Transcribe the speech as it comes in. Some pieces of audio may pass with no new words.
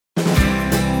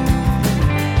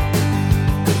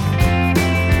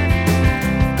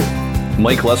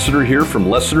Mike Lessiter here from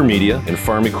Lessiter Media and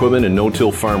Farm Equipment and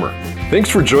No-Till Farmer. Thanks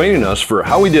for joining us for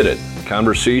How We Did It,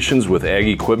 Conversations with Ag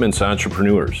Equipment's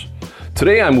Entrepreneurs.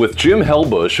 Today I'm with Jim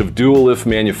Helbush of Dual-Lift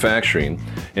Manufacturing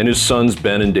and his sons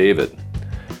Ben and David.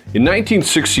 In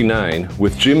 1969,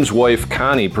 with Jim's wife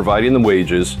Connie providing the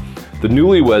wages, the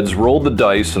newlyweds rolled the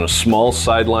dice on a small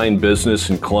sideline business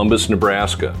in Columbus,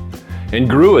 Nebraska, and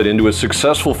grew it into a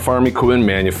successful farm equipment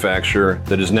manufacturer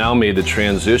that has now made the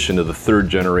transition to the third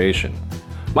generation.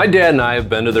 My dad and I have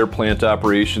been to their plant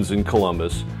operations in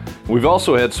Columbus. We've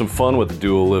also had some fun with the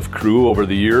Dual-Lift crew over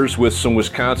the years with some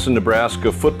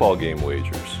Wisconsin-Nebraska football game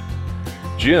wagers.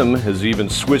 Jim has even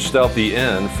switched out the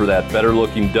N for that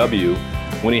better-looking W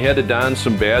when he had to don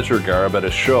some Badger garb at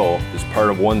a show as part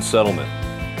of one settlement.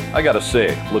 I gotta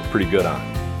say, looked pretty good on it.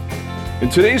 In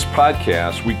today's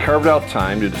podcast, we carved out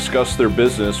time to discuss their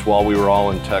business while we were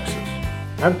all in Texas.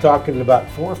 I'm talking about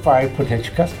 4 or 5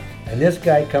 potential customers. And this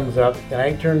guy comes up, and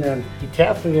I turn around, he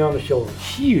taps me on the shoulder.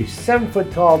 Huge,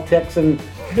 7-foot-tall Texan,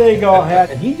 big all hat.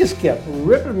 And he just kept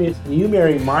ripping me. You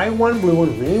marry my one blue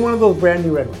one with any one of those brand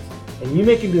new red ones, and you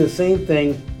make him do the same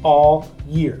thing all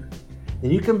year.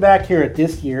 Then you come back here at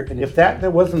this year, and if that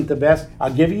wasn't the best,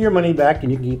 I'll give you your money back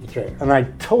and you can keep the trailer. And I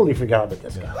totally forgot about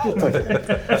this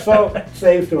guy. So,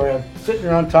 same story. I'm sitting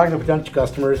around talking to potential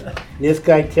customers, and this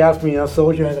guy taps me on the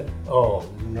shoulder, and I said, oh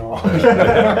no.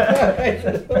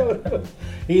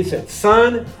 He said,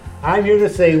 son, I'm here to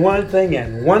say one thing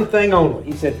and one thing only.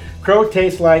 He said, crow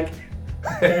tastes like,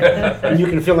 and you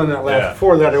can fill in that last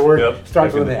 4-letter word,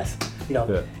 starts with an S. You know.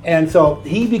 Yeah. And so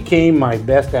he became my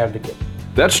best advocate.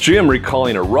 That's Jim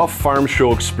recalling a rough farm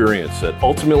show experience that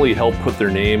ultimately helped put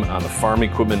their name on the farm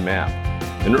equipment map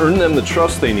and earned them the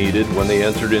trust they needed when they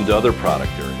entered into other product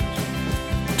areas.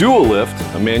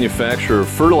 Dual-Lift, a manufacturer of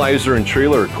fertilizer and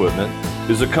trailer equipment,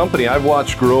 is a company I've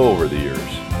watched grow over the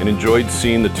years and enjoyed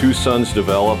seeing the two sons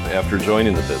develop after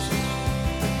joining the business.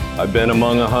 I've been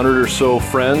among 100 or so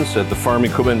friends at the farm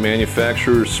equipment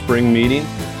manufacturer's spring meeting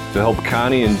to help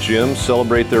Connie and Jim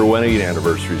celebrate their wedding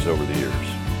anniversaries over the years.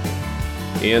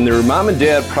 And their mom and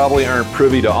dad probably aren't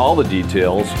privy to all the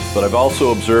details, but I've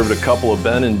also observed a couple of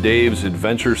Ben and Dave's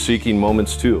adventure-seeking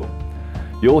moments too.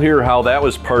 You'll hear how that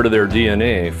was part of their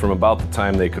DNA from about the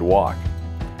time they could walk.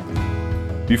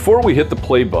 Before we hit the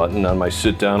play button on my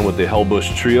sit-down with the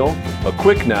Helbush trio, a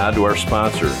quick nod to our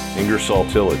sponsor, Ingersoll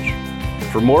Tillage.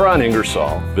 For more on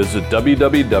Ingersoll, visit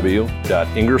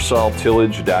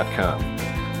www.ingersolltillage.com.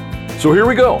 So here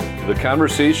we go, the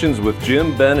conversations with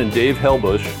Jim, Ben, and Dave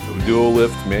Helbush of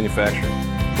Dual-Lift Manufacturing.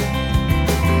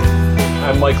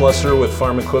 I'm Mike Lessiter with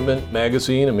Farm Equipment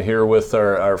Magazine. I'm here with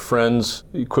our friends,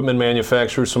 equipment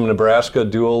manufacturers from Nebraska,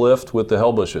 Dual-Lift, with the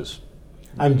Helbushes.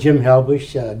 I'm Jim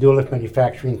Helbush, Dual-Lift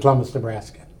Manufacturing, Columbus,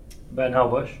 Nebraska. Ben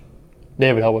Helbush.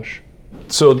 David Helbush.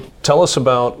 So tell us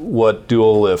about what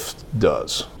Dual-Lift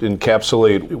does.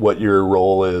 Encapsulate what your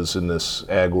role is in this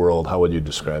ag world. How would you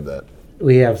describe that?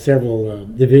 We have several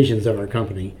divisions of our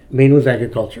company. Main was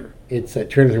agriculture. It's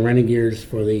trailers and renting gears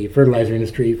for the fertilizer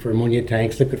industry, for ammonia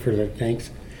tanks, liquid fertilizer tanks,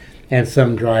 and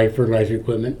some dry fertilizer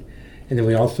equipment. And then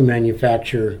we also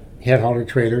manufacture head hauler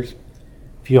trailers,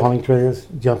 fuel hauling trailers,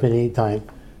 jump in anytime,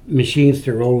 machines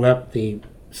to roll up the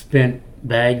spent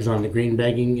bags on the grain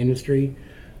bagging industry.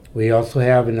 We also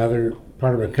have another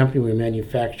part of our company, we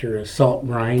manufacture a salt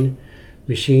brine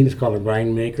machine. It's called a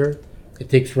brine maker. It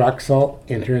takes rock salt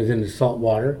and turns it into salt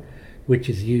water, which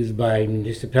is used by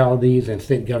municipalities and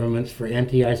state governments for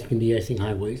anti-icing and de-icing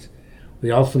highways. We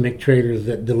also make trailers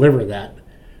that deliver that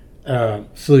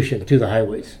solution to the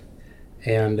highways.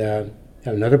 And have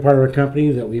another part of our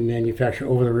company that we manufacture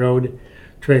over-the-road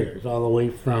trailers, all the way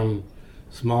from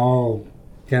small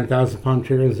 10,000-pound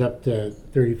trailers up to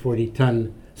 30,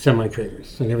 40-ton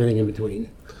semi-trailers and everything in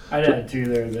between. I'd add too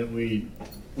there that we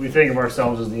think of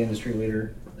ourselves as the industry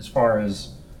leader as far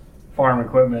as farm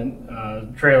equipment,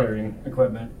 trailering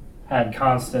equipment, had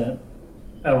constant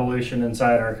evolution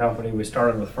inside our company. We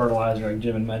started with fertilizer, like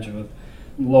Jim had mentioned, with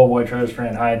low-boy trailers for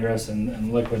anhydrous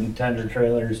and liquid and tender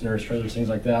trailers, nurse trailers, things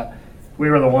like that.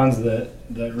 We were the ones that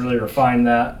really refined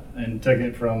that and took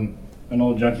it from an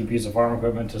old junky piece of farm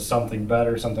equipment to something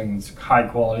better, something that's high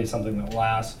quality, something that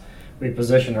lasts. We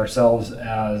positioned ourselves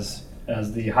as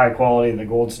the high quality, the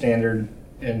gold standard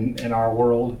in our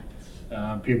world.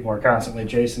 People are constantly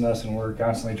chasing us, and we're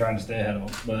constantly trying to stay ahead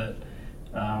of them.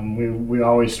 But we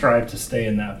always strive to stay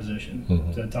in that position,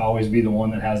 to always be the one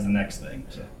that has the next thing.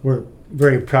 So. We're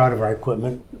very proud of our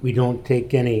equipment. We don't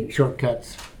take any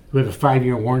shortcuts. We have a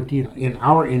 5-year warranty. In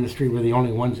our industry, we're the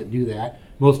only ones that do that.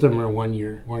 Most of them are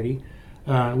 1-year warranty.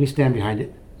 We stand behind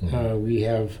it. We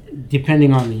have,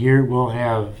 depending on the year, we'll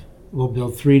have We'll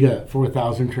build 3,000 to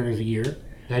 4,000 trailers a year.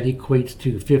 That equates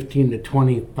to 15,000 to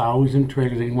 20,000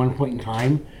 trailers at one point in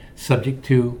time, subject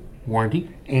to warranty.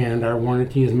 And our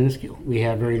warranty is minuscule. We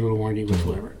have very little warranty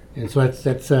whatsoever. And so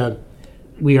that's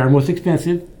we are most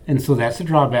expensive, and so that's the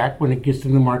drawback when it gets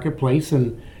in the marketplace.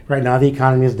 And right now the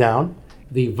economy is down,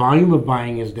 the volume of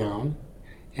buying is down,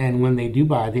 and when they do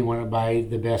buy, they want to buy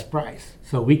the best price.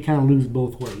 So we kind of lose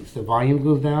both ways. The volume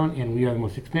goes down, and we are the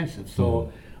most expensive.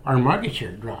 So our market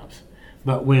share drops.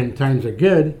 But when times are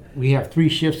good, we have 3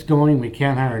 shifts going, we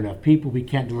can't hire enough people, we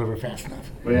can't deliver fast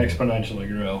enough. We exponentially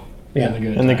grow Yeah.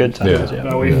 in the good times.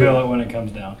 But we feel it when it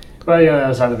comes down. But the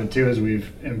other side of it too is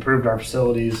we've improved our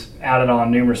facilities, added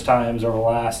on numerous times over the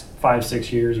last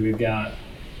 5-6 years. We've got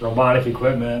robotic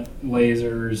equipment,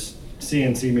 lasers,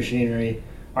 CNC machinery.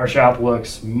 Our shop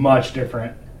looks much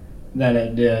different than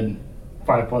it did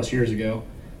 5+ years ago.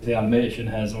 The automation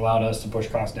has allowed us to push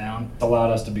costs down. It's allowed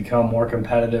us to become more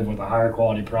competitive with a higher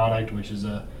quality product, which is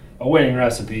a winning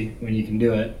recipe when you can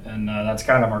do it. And that's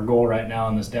kind of our goal right now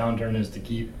in this downturn, is to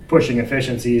keep pushing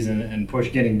efficiencies and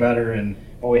push getting better. And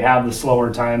when we have the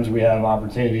slower times, we have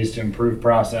opportunities to improve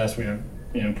process. We have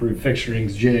improve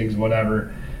fixturings, jigs,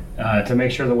 whatever, to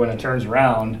make sure that when it turns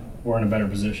around, we're in a better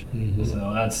position. Mm-hmm.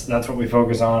 So that's what we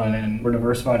focus on, and we're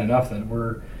diversified enough that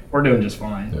we're doing just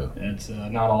fine. Yeah. It's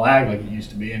not all ag like it used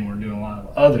to be, and we're doing a lot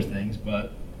of other things,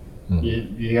 but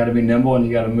you got to be nimble and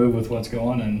you got to move with what's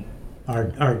going. And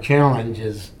our challenge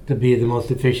is to be the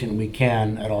most efficient we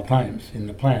can at all times in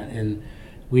the plant. And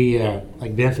we,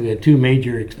 like Ben said, we had 2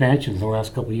 major expansions in the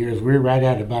last couple of years. We're right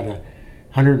at about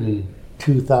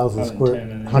 110,000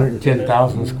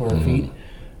 square feet.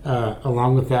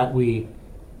 Along with that, we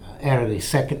added a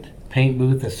second paint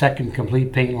booth, a second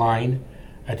complete paint line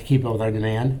to keep up with our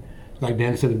demand. Like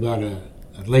Ben said, we bought a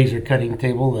laser cutting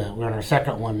table. We're on our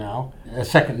second one now, a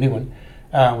second new one.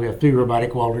 We have 3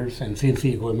 robotic welders and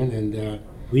CNC equipment, and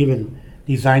we even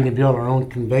designed and built our own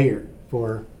conveyor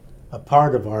for a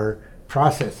part of our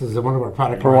processes. One of our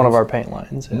product for lines. One of our paint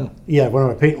lines. Yeah, one of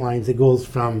our paint lines. It goes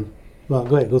from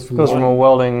goes from a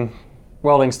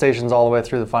welding stations all the way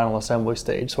through the final assembly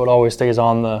stage. So it always stays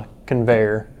on the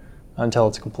conveyor until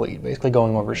it's complete, basically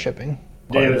going over shipping.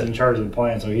 David's in charge of the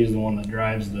plant, so he's the one that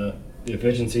drives the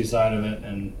efficiency side of it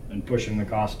and pushing the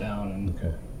cost down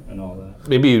and all that.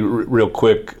 Maybe real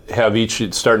quick, have each,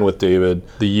 starting with David,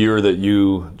 the year that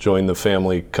you joined the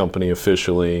family company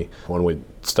officially. Why don't we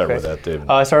start with that, David?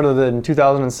 I started in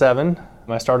 2007.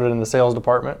 I started in the sales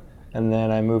department, and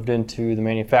then I moved into the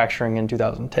manufacturing in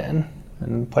 2010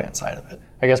 and the plant side of it.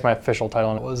 I guess my official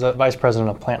title was Vice President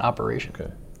of Plant Operations.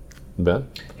 Okay. Ben?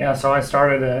 Yeah, so I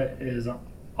started is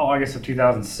August of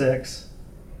 2006.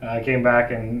 I came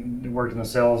back and worked in the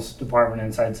sales department,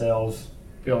 inside sales,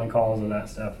 fielding calls and that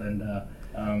stuff, and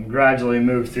gradually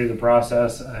moved through the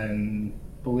process. And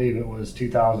believe it was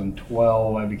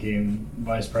 2012 I became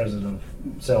vice president of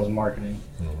sales and marketing.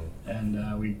 Mm-hmm.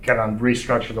 And we kind of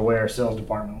restructured the way our sales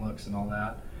department looks and all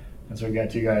that. And so we've got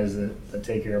 2 guys that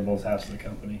take care of both halves of the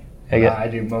company. I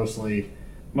do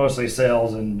mostly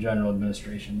sales and general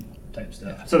administration type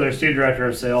stuff. So there's 2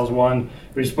 directors of sales. One,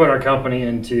 we split our company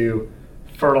into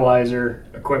fertilizer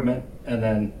equipment and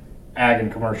then ag and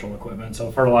commercial equipment.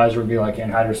 So fertilizer would be like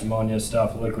anhydrous ammonia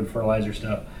stuff, liquid fertilizer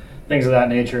stuff, things of that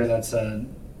nature that's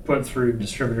put through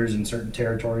distributors in certain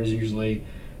territories. Usually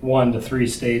 1 to 3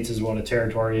 states is what a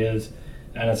territory is,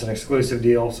 and it's an exclusive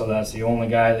deal, so that's the only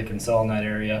guy that can sell in that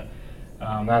area.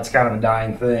 That's kind of a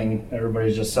dying thing.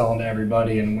 Everybody's just selling to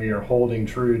everybody, and we are holding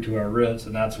true to our roots,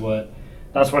 and that's what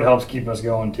helps keep us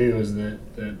going too, is that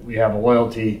we have a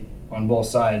loyalty on both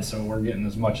sides, so we're getting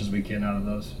as much as we can out of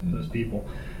those people.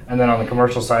 And then on the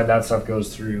commercial side, that stuff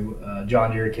goes through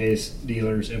John Deere case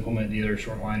dealers, implement dealers,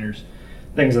 shortliners,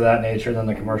 things of that nature. Then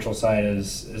the commercial side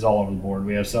is all over the board.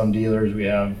 We have some dealers, we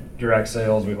have direct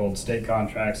sales, we hold state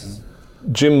contracts.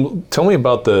 Jim, tell me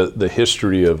about the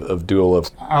history of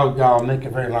Duolift. I'll make a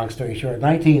very long story short.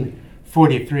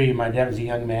 1943, my dad was a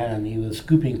young man, and he was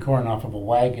scooping corn off of a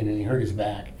wagon, and he hurt his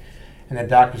back. And the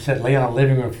doctor said, lay on the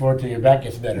living room floor till your back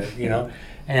gets better,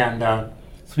 And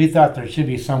so we thought there should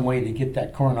be some way to get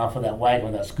that corn off of that wagon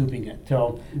without scooping it.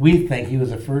 So we think he was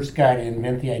the first guy to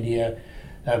invent the idea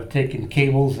of taking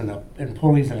cables and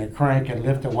pulleys and a crank and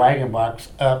lift a wagon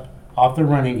box up off the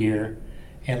running gear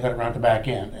and let it run at the back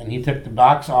end. And he took the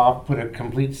box off, put a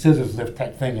complete scissors lift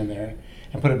type thing in there,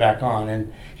 and put it back on.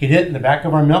 And he did it in the back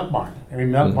of our milk barn. Every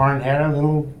milk barn had a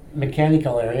little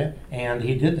mechanical area, and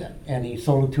he did that. And he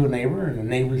sold it to a neighbor, and a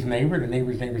neighbor's neighbor, and a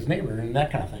neighbor's neighbor's neighbor, and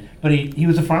that kind of thing. But he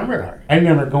was a farmer at heart. I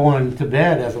remember going to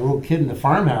bed as a little kid in the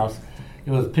farmhouse,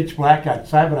 It was pitch black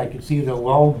outside, but I could see the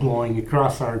weld blowing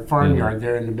across our farmyard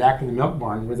there in the back of the milk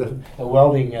barn where the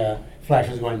welding flash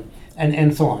was going,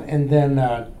 and so on. And then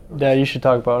Yeah, you should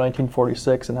talk about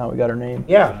 1946 and how we got our name.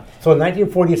 yeah. So in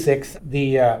 1946,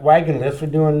 the wagon lifts were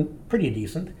doing pretty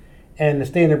decent. And the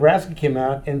state of Nebraska came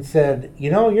out and said,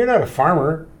 you know, you're not a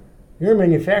farmer. You're a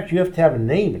manufacturer. You have to have a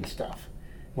name and stuff.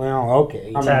 Well,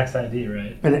 okay. Tax ID,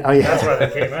 right? And, oh, yeah. That's why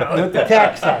they came out. With the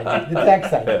tax side. The tax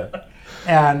side.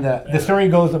 And the story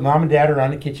goes that Mom and Dad are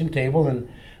around the kitchen table and,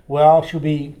 well, should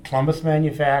we Columbus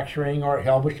Manufacturing or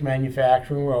Helbush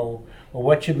Manufacturing? Well,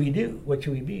 what should we do? What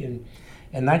should we be? And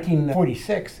in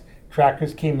 1946,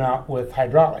 tractors came out with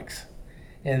hydraulics.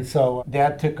 And so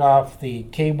Dad took off the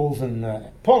cables and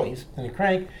the pulleys and the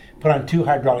crank, put on 2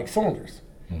 hydraulic cylinders.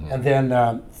 Mm-hmm. And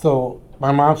then, so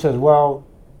my mom says, well,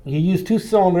 you use 2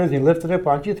 cylinders and you lift it up,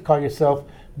 why don't you call yourself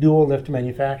Dual Lift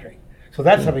Manufacturing? So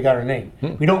that's how we got our name.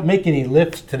 We don't make any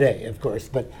lifts today, of course,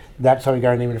 but that's how we got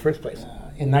our name in the first place.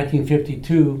 In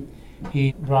 1952,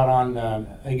 he brought on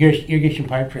irrigation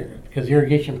pipe trailer because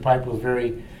irrigation pipe was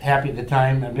very happy at the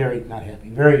time,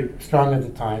 very strong at the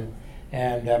time.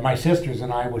 And my sisters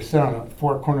and I would sit on the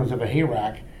 4 corners of a hay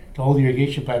rack to hold the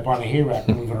irrigation pipe on a hay rack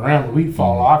and move it around, and we'd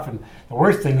fall off. And the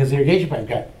worst thing is the irrigation pipe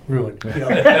got ruined. You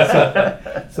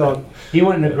know? so he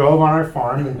went in the grove on our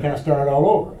farm and kind of started all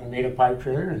over and made a pipe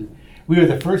trailer. And we were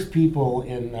the first people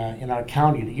in our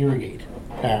county to irrigate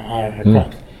our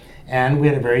crops. And we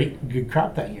had a very good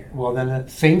crop that year. Well, then the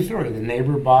same story. The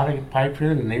neighbor bought a pipe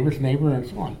trailer, the neighbor's neighbor, and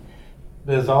so on.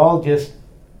 It was all just,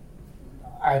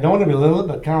 I don't want to belittle it,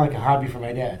 but kind of like a hobby for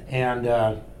my dad. And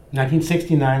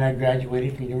 1969, I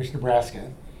graduated from the University of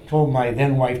Nebraska. Told my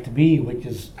then wife-to-be, which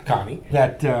is Connie,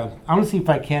 that I want to see if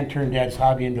I can turn Dad's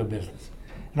hobby into a business.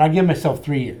 And I'll give myself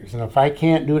 3 years. And if I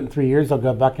can't do it in 3 years, I'll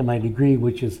go back in my degree,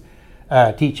 which is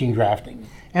teaching drafting.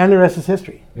 And the rest is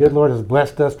history. Good Lord has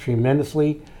blessed us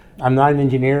tremendously. I'm not an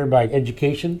engineer by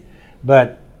education,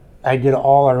 but I did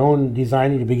all our own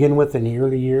designing to begin with in the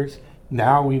early years.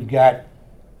 Now we've got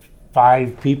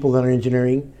 5 people in our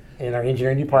engineering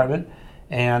department,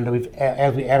 and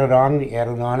as we added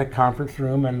on a conference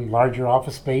room and larger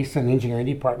office space and engineering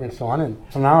department and so on. And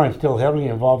so now I'm still heavily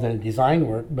involved in design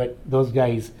work, but those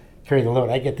guys carry the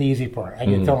load. I get the easy part. I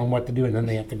can tell them what to do, and then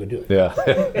they have to go do it.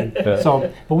 Yeah.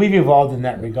 So, but we've evolved in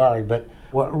that regard. But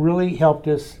what really helped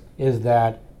us is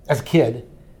that as a kid,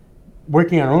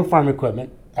 working on our own farm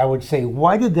equipment, I would say,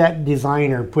 why did that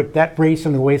designer put that brace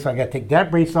in the way, so I got to take that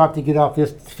brace off to get off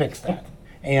this to fix that?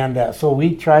 And so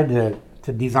we tried to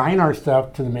design our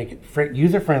stuff to make it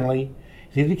user-friendly,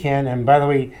 as easy as we can, and by the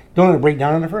way, don't let it break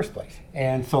down in the first place.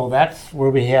 And so that's where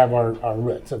we have our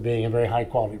roots of being a very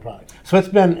high-quality product. So it's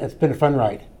been a fun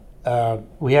ride.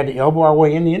 We had to elbow our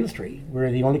way in the industry.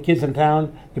 We're the only kids in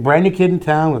town, the brand new kid in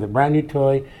town with a brand new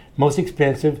toy, most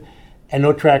expensive, and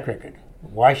no track record.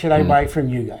 Why should I buy from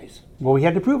you guys? Well, we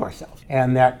had to prove ourselves.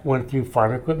 And that went through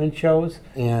farm equipment shows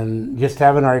and just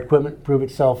having our equipment prove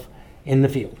itself in the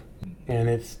field. And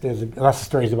there's lots of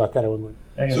stories about that.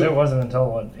 Because it wasn't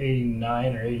until,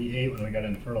 89 or 88 when we got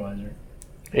into fertilizer.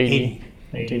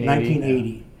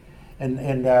 1980.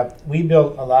 And we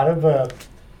built a lot of,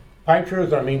 pipe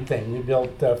trailers are our main thing. We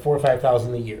built 4,000 or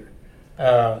 5,000 a year.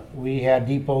 We had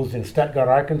depots in Stuttgart,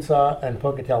 Arkansas and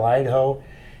Pocatello, Idaho.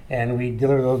 And we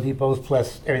delivered those depots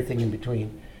plus everything in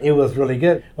between. It was really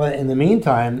good. Well, in the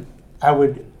meantime,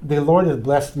 the Lord has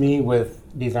blessed me with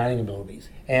designing abilities.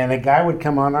 And a guy would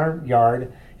come on our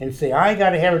yard and say, I got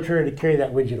to have a trailer to carry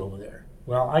that widget over there.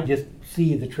 Well, I just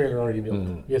see the trailer already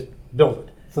built. Just build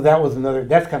it. So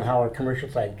that's kind of how our commercial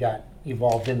side got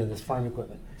evolved into this farm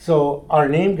equipment. So our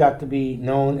name got to be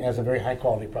known as a very high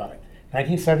quality product.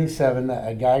 1977,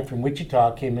 a guy from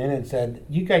Wichita came in and said,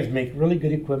 you guys make really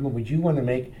good equipment. Would you want to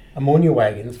make ammonia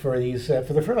wagons for these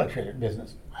for the fertilizer trailer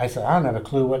business? I said, I don't have a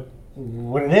clue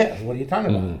what it is. What are you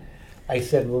talking about? I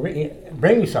said, well,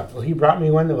 bring me something. Well, he brought me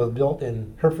one that was built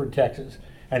in Hereford, Texas,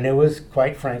 and it was,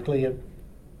 quite frankly,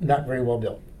 not very well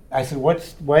built. I said, why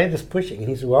is this pushing? And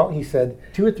he said, well,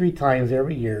 2 or 3 times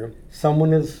every year,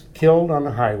 someone is killed on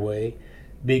the highway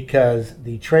because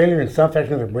the trailer in some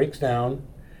fashion breaks down.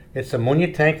 It's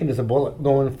ammonia tank and there's a bullet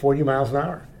going 40 miles an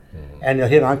hour. And they'll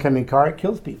hit an oncoming car, it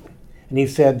kills people. And he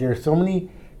said there are so many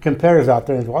competitors out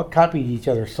there and they've all copied each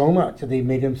other so much that they've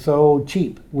made them so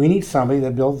cheap. We need somebody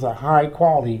that builds a high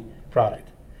quality product.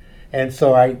 And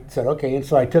so I said, okay. And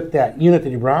so I took that unit that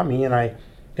he brought me and I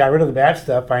got rid of the bad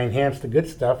stuff. I enhanced the good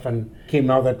stuff and came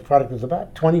out that product was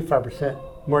about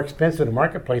 25% more expensive in the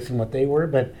marketplace than what they were,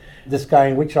 but this guy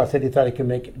in Wichita said he thought he could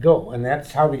make it go, and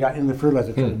that's how we got in the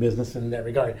fertilizer trailer business in that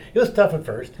regard. It was tough at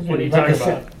first. When you Like talk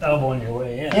I about said, elbowing your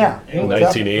way in. Yeah. It was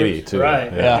 1980 too.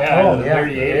 Right. Yeah. Yeah. Oh, in the yeah.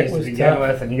 early It 80s to was begin tough.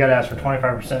 with, and you got to ask for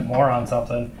 25% more on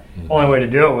something. Only way to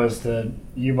do it was to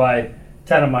you buy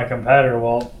 10 of my competitor.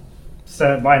 Well,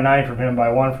 buy 9 from him, buy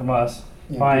 1 from us.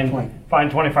 Yeah,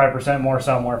 Find 25% more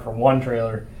somewhere for one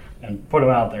trailer and put them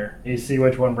out there. You see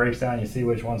which one breaks down. You see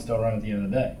which ones still run at the end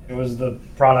of the day. It was the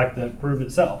product that proved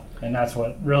itself, and that's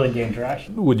what really gained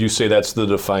traction. Would you say that's the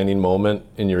defining moment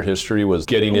in your history, was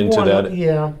getting into that?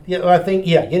 Yeah, I think,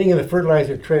 getting in the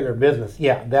fertilizer trailer business,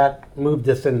 that moved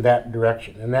us in that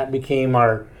direction, and that became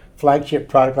our flagship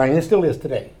product line. It still is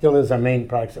today. Still is our main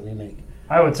products that we make.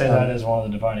 I would say that is one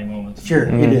of the defining moments. Sure,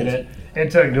 it is. It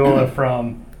took Dual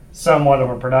from somewhat of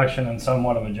a production and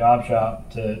somewhat of a job shop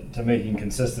to making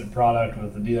consistent product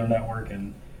with the dealer network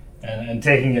and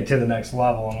taking it to the next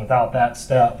level. And without that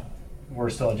step, we're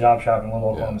still a job shop in Little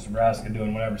Oklahoma, Nebraska,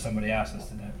 doing whatever somebody asks us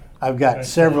to do. I've got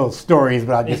several stories,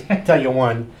 but I'll just tell you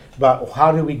one about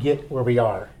how did we get where we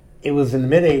are. It was in the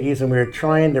mid-'80s, and we were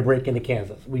trying to break into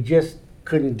Kansas. We just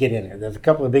couldn't get in there. There's a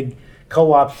couple of big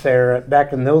co-ops there.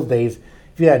 Back in those days,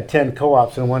 if you had 10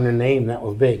 co-ops in one name, that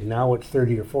was big. Now it's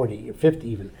 30 or 40 or 50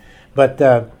 even. But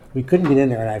we couldn't get in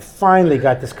there, and I finally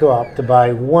got this co-op to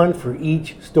buy 1 for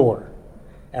each store.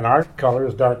 And our color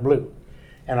is dark blue.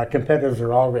 And our competitors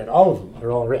are all red. All of them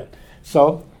are all red.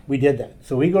 So we did that.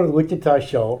 So we go to the Wichita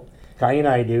show, Kai and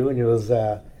I do, and it was,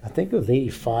 I think it was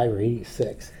 85 or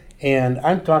 86. And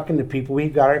I'm talking to people.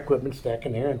 We've got our equipment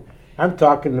stacking there, and I'm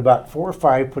talking about 4 or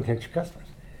 5 potential customers.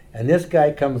 And this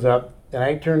guy comes up, and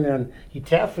I turn around, he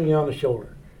taps me on the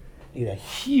shoulder. He's a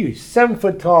huge,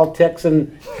 7-foot-tall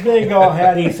Texan, big old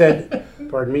hat. He said,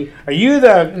 "Pardon me, are you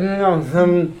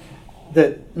the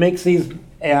that makes these?"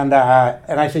 And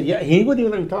I said, "Yeah." He wouldn't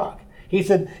even let me talk. He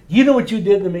said, "You know what you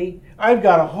did to me? I've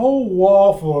got a whole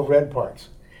wall full of red parts.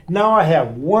 Now I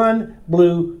have 1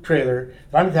 blue trailer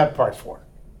that I'm going to have parts for."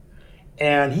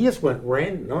 And he just went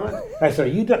ranting on. I said, "Are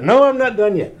you done?" "No, I'm not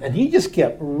done yet." And he just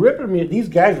kept ripping me. These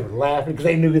guys were laughing because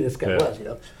they knew who this guy was,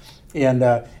 And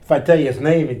if I tell you his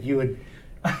name, you would,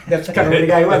 that's kind of the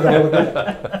guy he was.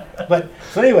 But,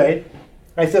 so anyway,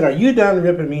 I said, "Are you done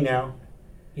ripping me now?"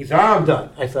 He said, "I'm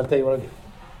done." I said, "I'll tell you what I'll do."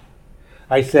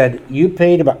 I said, "You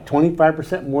paid about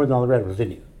 25% more than all the red ones,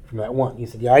 didn't you, from that one?" He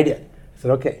said, "Yeah, I did." I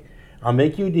said, "Okay, I'll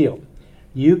make you a deal.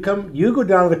 You go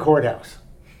down to the courthouse,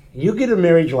 you get a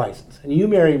marriage license, and you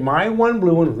marry my 1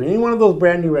 blue one with any one of those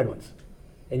brand new red ones,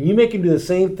 and you make him do the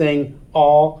same thing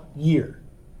all year.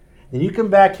 Then you come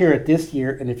back here at this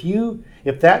year, and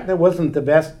if that wasn't the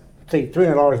best, say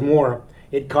 $300 more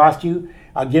it cost you,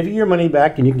 I'll give you your money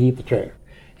back and you can keep the trailer.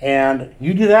 And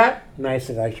you do that?" And I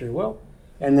said, "I sure will."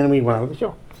 And then we went on with the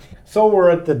show. So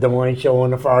we're at the Des Moines show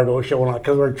and the Fargo show and all,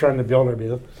 because we're trying to build our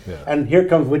business. Yeah. And here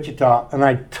comes Wichita, and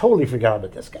I totally forgot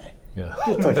about this guy.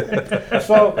 Yeah.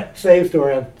 So, same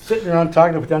story. I'm sitting around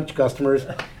talking to potential customers,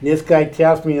 and this guy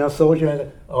taps me on the shoulder, and I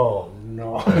said, "Oh,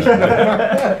 no."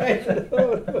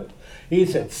 He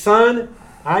said, "Son,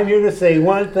 I'm here to say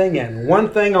one thing and one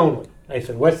thing only." I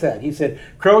said, "What's that?" He said,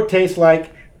 "Crow tastes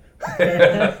like,"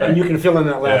 and you can fill in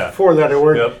that last 4-letter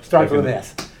word, starts with an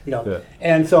S. Yeah.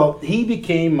 And so he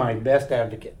became my best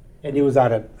advocate. And he was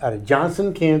out of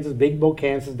Johnson, Kansas, Big Bow,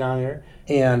 Kansas down there.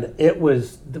 And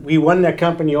we won that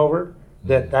company over.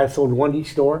 That I sold 1 to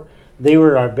each store. They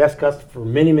were our best customer for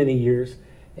many, many years.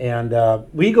 And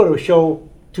we go to a show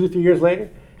 2-3 years later,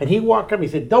 and he walked up and he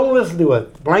said, "Don't listen to a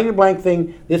blank and blank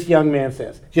thing this young man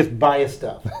says. Just buy his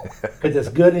stuff. Because it's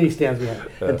good and he stands behind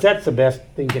it." And that's the best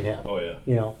thing you can have. Oh,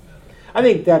 yeah. I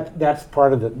think that's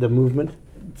part of the movement.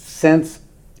 Since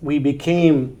we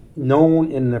became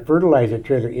known in the fertilizer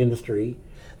trailer industry,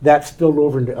 that spilled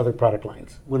over into other product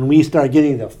lines. When we started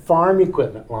getting the farm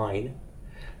equipment line,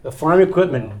 the farm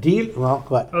equipment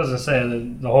what? I was going to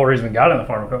say, the whole reason we got in the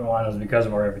farm equipment line was because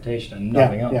of our reputation and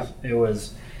nothing else. Yeah.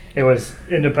 It was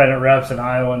independent reps in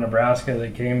Iowa and Nebraska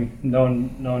that came,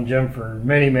 known Jim for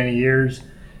many, many years,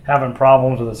 having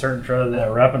problems with a certain trailer that they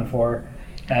were repping for,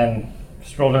 and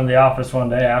strolled into the office one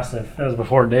day, asked if, it was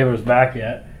before David was back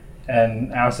yet,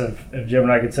 and asked if Jim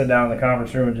and I could sit down in the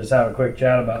conference room and just have a quick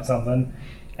chat about something.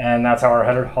 And that's how our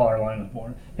header hauler line was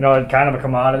born. It's kind of a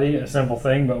commodity, a simple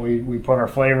thing, but we put our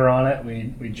flavor on it.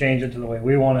 We changed it to the way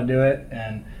we want to do it,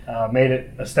 and made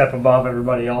it a step above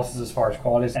everybody else's as far as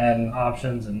quality and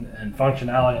options and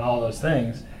functionality and all those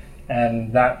things.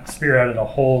 And that spearheaded a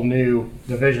whole new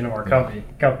division of our company.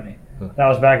 That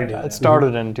was back in It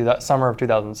started in summer of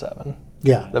 2007.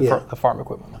 Yeah. The farm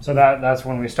equipment. So that's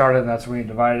when we started, and that's when we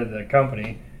divided the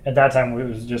company. at that time it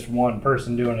was just one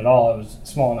person doing it all. It was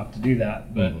small enough to do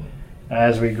that, but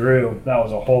as we grew, that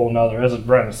was a whole nother. It was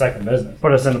running a second business.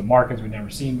 Put us into markets we'd never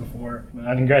seen before.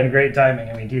 And great timing.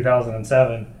 I mean,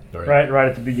 2007, right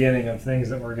at the beginning of things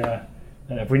that were gonna.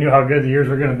 And if we knew how good the years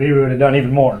were going to be, we would have done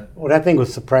even more. What I think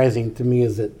was surprising to me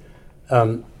is that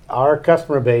our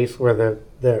customer base were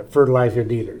the fertilizer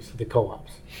dealers, the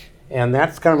co-ops, and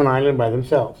that's kind of an island by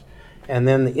themselves. And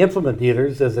then the implement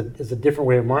dealers is a different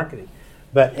way of marketing.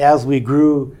 But as we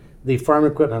grew the farm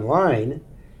equipment line,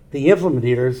 the implement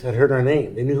dealers had heard our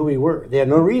name. They knew who we were. They had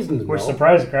no reason to know. Which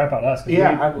surprised the crap out of us.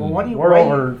 We're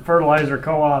over fertilizer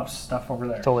co-ops stuff over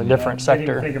there. Totally different sector.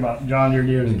 They didn't think about John Deere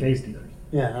dealers and Case dealers.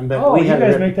 Yeah, but you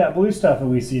guys make that blue stuff that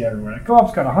we see everywhere. The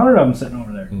co-op's got 100 of them sitting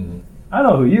over there. I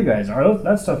know who you guys are.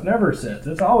 That stuff never sits.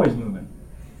 It's always moving,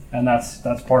 and that's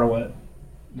part of what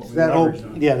we leveraged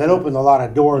on. That opened a lot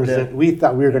of doors that we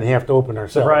thought we were going to have to open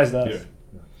ourselves. Surprised us.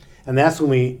 And that's when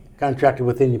we contracted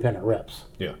with independent reps.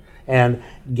 Yeah. And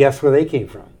guess where they came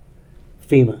from?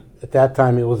 FEMA. At that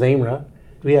time, it was AMRA.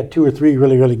 We had 2 or 3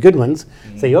 really, really good ones.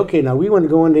 Say, okay, now we want to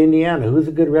go into Indiana. Who's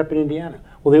a good rep in Indiana?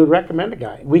 Well, they would recommend a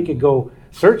guy. We could go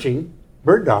searching,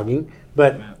 bird dogging,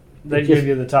 but they give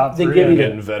you the top 3.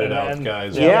 Getting vetted out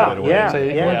guys.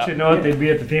 Once you know it, they'd be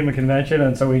at the FEMA convention,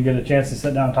 and so we get a chance to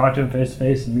sit down and talk to them face to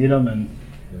face and meet them, and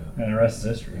the rest is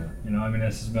history. You know, I mean,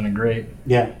 this has been a great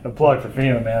a plug for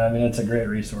FEMA, man. I mean, it's a great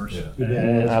resource.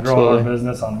 And it's grown our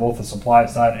business on both the supply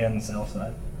side and the sales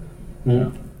side.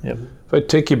 If I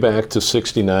take you back to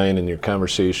 '69 and your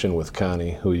conversation with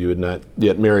Connie, who you had not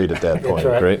yet married at that point,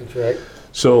 right? That's right.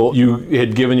 So you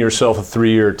had given yourself a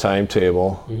 3-year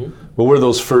timetable. What were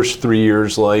those first 3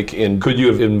 years like? And could you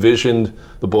have envisioned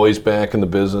the boys back in the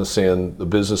business and the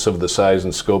business of the size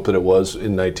and scope that it was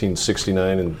in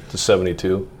 1969 and to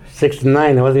 72?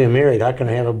 69, I wasn't even married. How can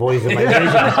I have a boys in my vision?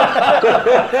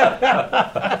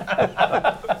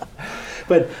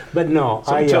 But no.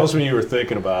 Something tells me you were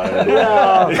thinking about it.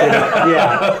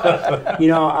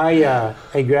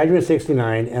 I graduated in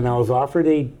 69 and I was offered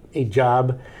a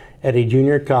job at a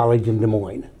junior college in Des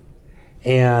Moines,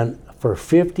 and for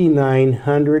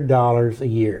 $5,900 a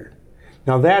year.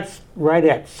 Now that's right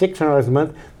at $600 a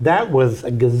month. That was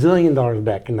a gazillion dollars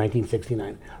back in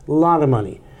 1969. A lot of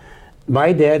money.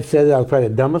 My dad said that I was probably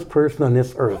the dumbest person on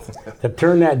this earth to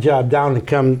turn that job down and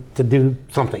come to do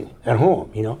something at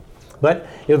home, you know. But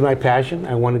it was my passion.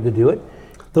 I wanted to do it.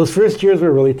 Those first years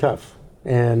were really tough.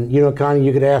 And, you know, Connie,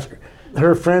 you could ask her.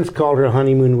 Her friends called her a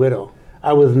honeymoon widow.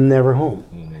 I was never home.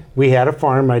 We had a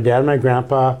farm. My dad and my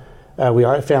grandpa, we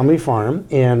had a family farm,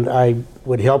 and I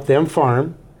would help them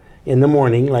farm in the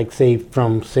morning, like say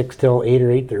from 6 till 8 or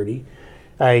 8:30.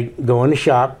 I go in the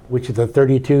shop, which is a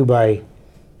 32 by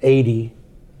 80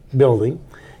 building,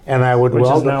 and I would Which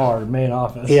weld. is now our main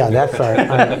office. Yeah, that's our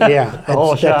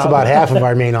that's about half of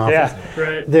our main office. Yeah,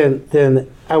 right. Then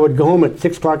I would go home at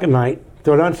 6 o'clock at night,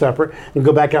 throw down supper, and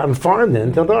go back out and farm then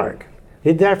until dark.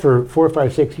 Did that for 4,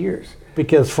 5, 6 years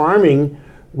because farming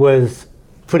was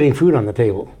putting food on the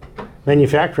table.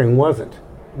 Manufacturing wasn't.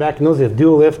 Back in those days,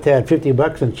 Dual Lift had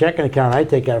 $50 in checking account. I'd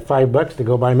take out $5 to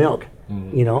go buy milk,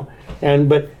 you know.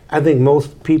 But I think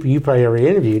most people you probably ever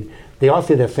interviewed, they all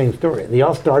say that same story. They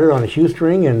all started on a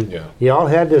shoestring, and they all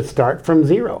had to start from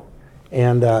zero.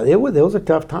 And those are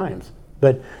tough times.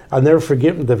 But I'll never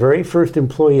forget the very first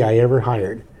employee I ever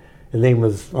hired. His name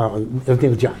was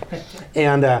John.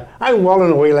 And I'm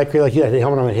welding away like he had a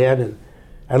helmet on my head, and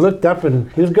I looked up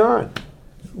and he was gone.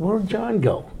 Where'd John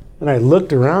go? And I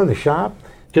looked around the shop,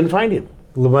 couldn't find him.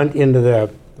 Went into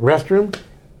the restroom,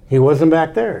 he wasn't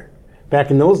back there. Back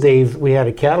in those days, we had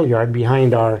a cattle yard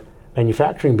behind our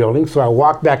manufacturing building, so I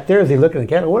walked back there as he looked at the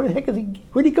cattle. Where the heck is he?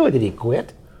 Where'd he go? Did he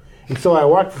quit? And so I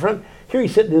walked in front. Here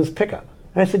he's sitting in his pickup.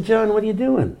 And I said, John, what are you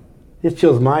doing? This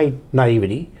shows my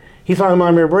naivety. He thought I'm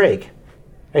on my break.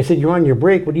 I said, you're on your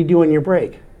break? What do you do on your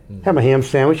break? Have a ham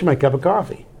sandwich and my cup of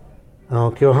coffee.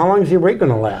 Okay, well, how long is your break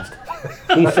going to last?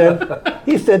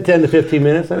 He said 10 to 15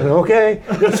 minutes. I said, okay.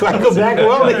 So I go back,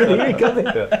 well, here he comes.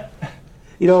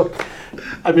 You know,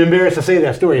 I'm embarrassed to say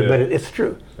that story, but it's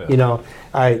true. You know,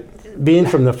 being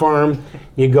from the farm,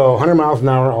 you go 100 miles an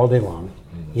hour all day long.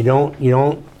 You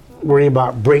don't worry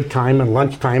about break time and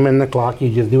lunch time and the clock. You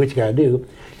just do what you got to do.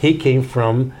 He came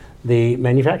from the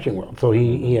manufacturing world, so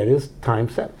he had his time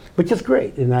set, which is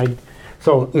great. And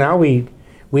so now we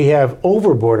have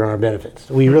overboard on our benefits.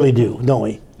 We really do, don't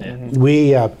we?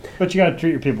 Yeah. But you got to treat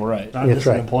your people right. Not just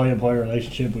an employee-employee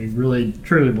relationship. We really,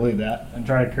 truly believe that and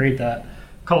try to create that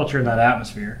culture and that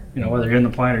atmosphere. You know, whether you're in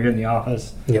the plant or you're in the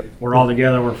office, we're all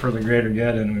together. We're for the greater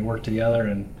good, and we work together.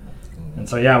 And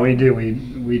so, yeah, we do.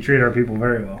 We treat our people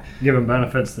very well, give them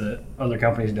benefits that other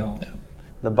companies don't.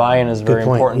 The buy-in is very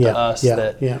point. important Yeah, to us. yeah,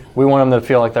 That yeah. we want them to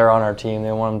feel like they're on our team.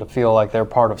 They want them to feel like they're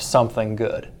part of something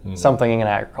good, something in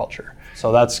agriculture.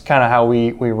 So that's kind of how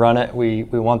we run it. We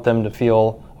want them to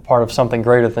feel a part of something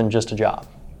greater than just a job.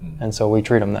 And so we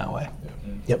treat them that way.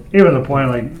 Even the point,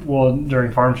 like, well,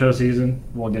 during farm show season,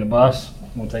 we'll get a bus,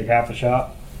 we'll take half the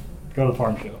shop, go to the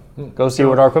farm show. Go see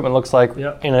what our equipment looks like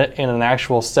Yep. in an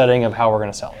actual setting of how we're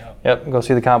going to sell it. Yep. Go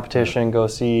see the competition. Go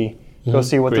see what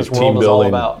Great this team world is all building.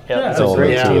 about. Yep. Yeah, It's a that's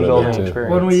great right. team Yeah. building Yeah.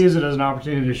 experience. When we use it as an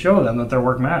opportunity to show them that their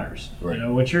work matters. Right. You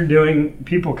know, what you're doing,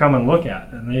 people come and look at,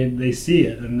 and they see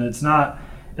it, and it's not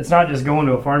just going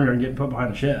to a farmyard and getting put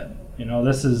behind the shed. You know,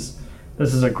 this is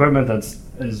equipment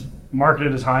is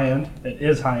marketed as high end. It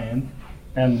is high end,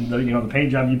 and the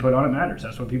paint job you put on it matters.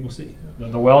 That's what people see.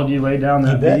 The weld you lay down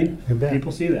that bet. bead, You bet.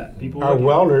 people see that. People Our look at it.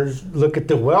 welders look at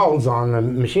the welds on the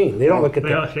machine. They don't look at the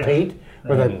Yeah. paint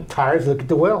or the tires. Look at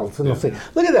the welds, and they'll say,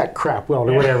 "Look at that crap weld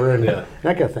or whatever," and that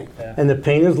kind of thing. Yeah. And the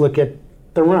painters look at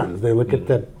the runs. They look at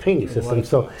the painting system.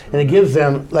 So, and it gives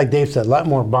them, like Dave said, a lot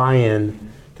more buy-in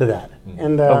to that.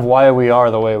 And of why we are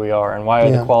the way we are and why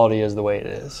Yeah. the quality is the way it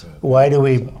is. why do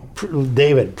we?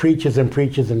 David preaches and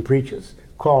preaches and preaches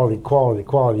quality, quality,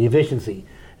 quality, efficiency,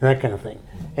 and that kind of thing.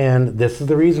 And this is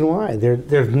the reason why.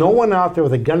 There's no one out there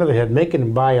with a gun to the head making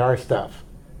them buy our stuff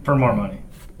for more money.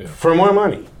 for more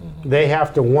money. They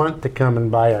have to want to come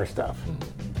and buy our stuff.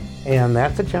 And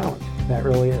that's a challenge. That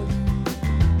really is.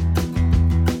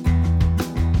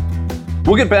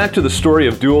 We'll get back to the story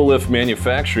of Dual Lift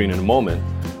Manufacturing in a moment,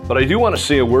 but I do want to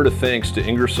say a word of thanks to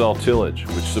Ingersoll Tillage,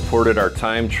 which supported our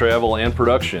time, travel, and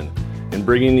production in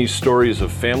bringing these stories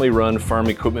of family-run farm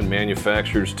equipment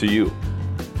manufacturers to you.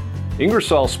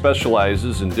 Ingersoll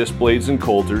specializes in disc blades and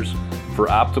coulters for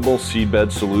optimal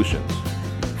seedbed solutions.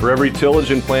 For every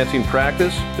tillage and planting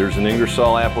practice, there's an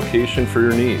Ingersoll application for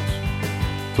your needs.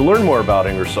 To learn more about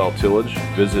Ingersoll Tillage,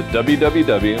 visit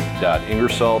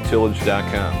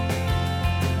www.ingersolltillage.com.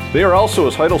 They are also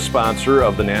a title sponsor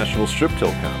of the National Strip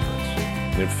Till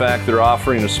Conference. In fact, they're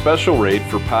offering a special rate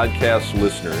for podcast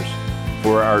listeners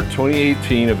for our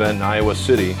 2018 event in Iowa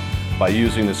City by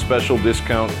using the special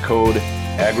discount code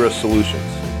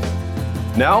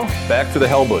AGRASolutions. Now, back to the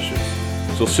Hellbushes.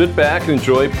 So sit back and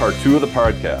enjoy part 2 of the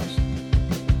podcast.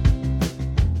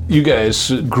 You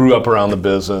guys grew up around the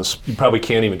business. You probably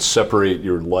can't even separate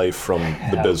your life from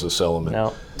the business element.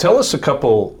 No. Tell us a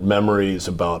couple memories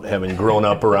about having grown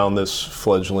up around this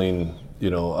fledgling,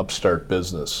 upstart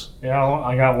business. Yeah,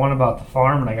 I got one about the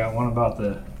farm and I got one about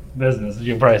the business.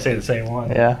 You'll probably say the same one.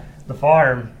 Yeah. The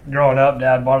farm, growing up,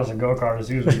 Dad bought us a go-kart as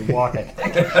soon as we could walk, I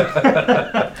think.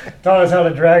 Taught us how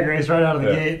to drag race right out of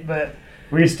the gate, but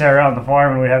we used to tear around the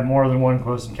farm and we had more than one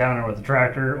close encounter with a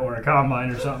tractor or a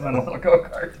combine or something and a little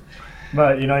go-kart.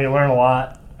 But, you learn a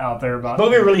lot out there about... But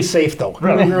we're really safe, though.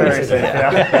 Really, very safe,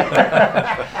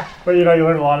 yeah. But you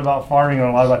learn a lot about farming,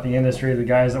 a lot about the industry, the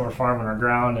guys that were farming our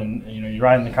ground, and you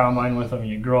ride in the combine with them,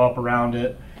 you grow up around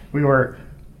it. We were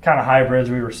kind of hybrids.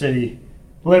 We were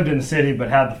lived in the city, but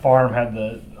had the farm, had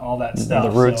all that stuff.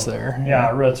 The roots there.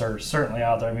 Yeah, roots are certainly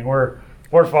out there. I mean, we're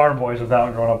farm boys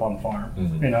without growing up on the farm.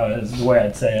 Is the way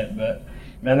I'd say it.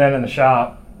 And then in the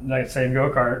shop, that same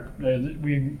go-kart,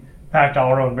 we packed all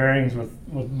our own bearings with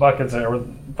buckets or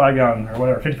with 5-gallon or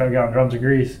whatever, 55-gallon drums of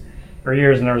grease for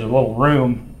years, and there was a little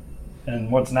room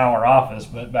in what's now our office,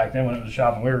 but back then when it was a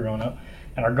shop and we were growing up,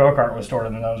 and our go-kart was stored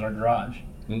in there, that was our garage.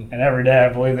 And every day I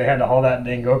believe they had to haul that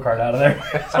dang go-kart out of there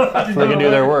So they can do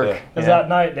their work. Because that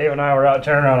night Dave and I were out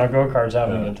tearing around our go-karts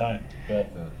having a good time.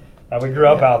 But we grew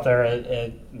up out there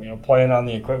playing on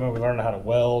the equipment. We learned how to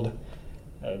weld,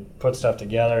 put stuff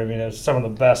together. I mean, it was some of the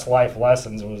best life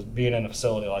lessons was being in a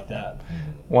facility like that.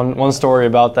 One story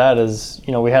about that is,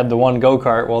 we had the one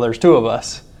go-kart. Well, there's 2 of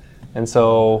us. And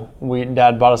so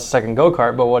Dad bought us a second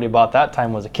go-kart, but what he bought that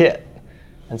time was a kit.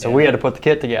 And so we had to put the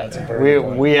kit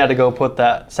together. We had to go put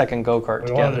that second go-kart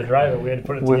together. We wanted to drive it. We had to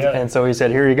put it together. And so he said,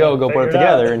 "Here you go put it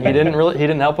together." And he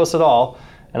didn't help us at all.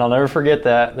 And I'll never forget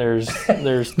that. There's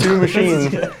 2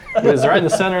 machines. It was right in the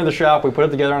center of the shop. We put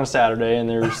it together on a Saturday, and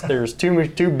there's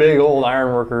two big old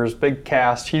iron workers, big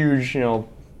cast, huge,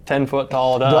 10-foot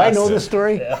tall to us. Do I know this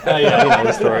story? Yeah, you know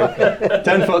the story.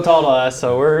 10-foot tall to us.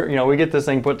 So we get this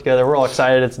thing put together. We're all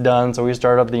excited it's done. So we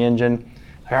start up the engine.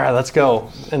 All right, let's go.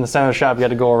 In the center of the shop, you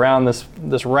had to go around this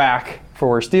rack for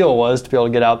where steel was to be able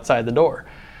to get outside the door.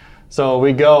 So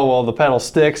we go, well, the pedal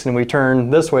sticks, and we turn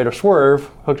this way to swerve,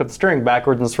 hooked up the steering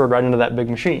backwards, and swerved right into that big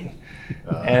machine.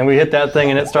 And we hit that thing,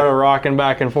 and it started rocking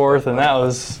back and forth, and that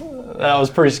was that was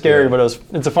pretty scary, but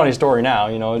it's a funny story now,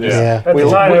 you know. Just, Yeah. At the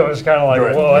time, it was kind of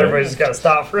like, well, everybody's just got to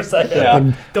stop for a second.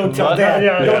 Yeah. Don't tell Dad.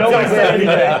 Yeah, don't say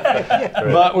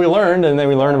anything. But we learned, and then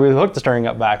we learned we hooked the steering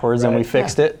up backwards, and we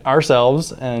fixed it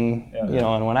ourselves, and you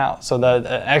know, and went out. So that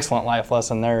excellent life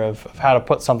lesson there of how to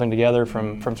put something together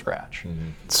from scratch.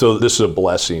 So this is a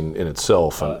blessing in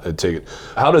itself, I take it.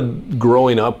 How did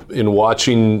growing up and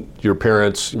watching your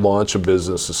parents launch a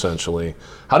business, essentially,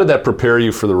 how did that prepare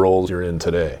you for the roles you're in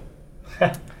today?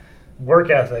 Work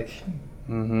ethic.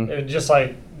 It, just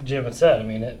like Jim had said, I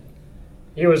mean,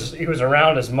 he was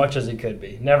around as much as he could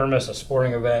be. Never missed a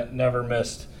sporting event, never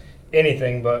missed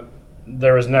anything, but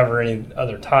there was never any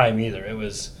other time either. It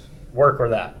was work or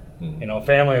that. You know,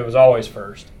 family was always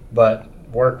first, but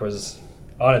work was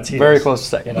on its heels. Very close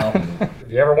second. You know,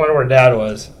 if you ever wondered where Dad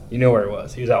was, you knew where he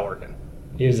was. He was out working.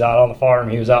 He was out on the farm.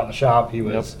 He was out in the shop. He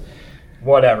was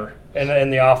whatever. In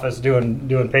the office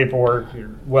doing paperwork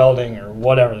or welding or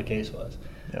whatever the case was.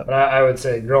 But I would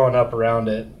say growing up around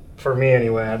it, for me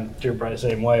anyway, I'm sure probably the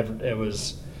same way, it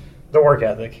was the work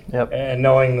ethic. And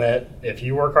knowing that if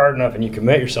you work hard enough and you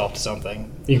commit yourself to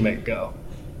something, you can make it go.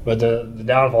 But the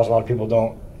downfall is a lot of people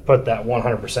don't put that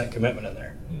 100% commitment in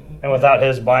there. And without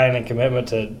his buy-in and commitment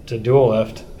to dual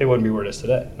lift, it wouldn't be where it is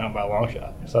today, not by a long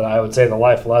shot. So I would say the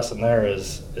life lesson there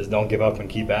is don't give up and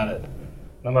keep at it.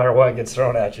 No matter what gets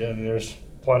thrown at you, and there's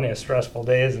plenty of stressful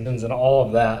days and all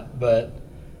of that, but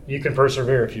you can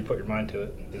persevere if you put your mind to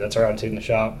it. That's our attitude in the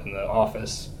shop, in the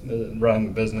office, running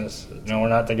the business. You know, we're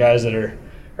not the guys that are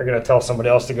going to tell somebody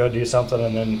else to go do something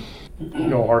and then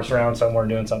go horse around somewhere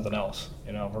doing something else.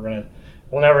 You know,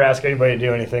 we'll never ask anybody to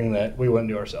do anything that we wouldn't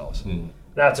do ourselves.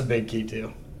 That's a big key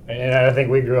too. And I think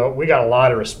we got a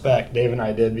lot of respect, Dave and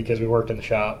I did, because we worked in the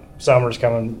shop. Summers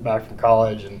coming back from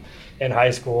college, and in high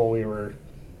school we were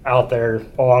out there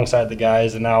alongside the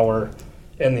guys, and now we're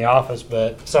in the office,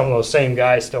 but some of those same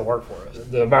guys still work for us.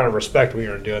 The amount of respect we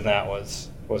were doing that was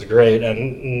great,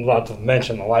 and not to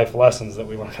mention the life lessons that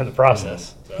we learned in the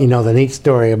process. So. You know, the neat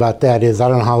story about that is, I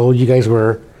don't know how old you guys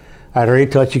were. I'd already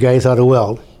taught you guys how to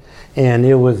weld. And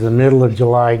it was the middle of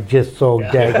July, just so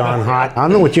daggone hot. I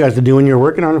don't know what you guys are doing. You're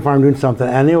working on the farm doing something,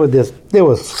 and there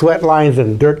was sweat lines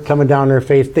and dirt coming down their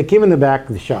face. They came in the back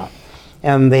of the shop,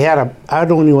 and they had I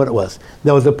don't know what it was.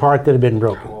 There was a part that had been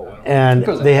broken, and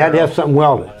they had to have something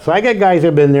welded. So I got guys that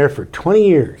have been there for 20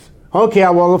 years. Okay,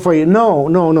 I'll weld it for you. No.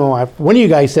 One of you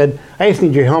guys said, I just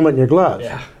need your helmet and your gloves.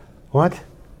 Yeah. What?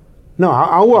 No,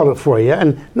 I'll weld it for you.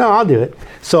 And no, I'll do it.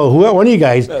 So one of you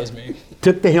guys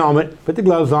took the helmet, put the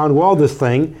gloves on, welded this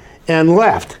thing, and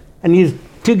left. And these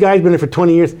two guys been there for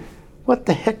 20 years. What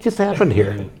the heck just happened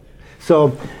here?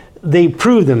 So they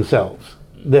proved themselves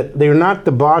that they're not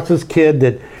the boss's kid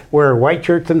that wear white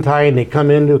shirts and tie and they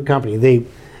come into a company.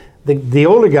 The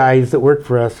older guys that work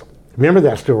for us remember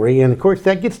that story, and of course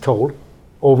that gets told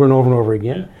over and over and over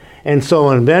again. And so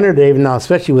in Benner, Dave, now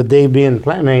especially with Dave being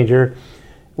plant manager,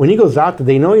 when he goes out there,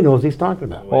 they know he knows what he's talking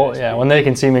about. Well, yeah, when they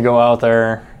can see me go out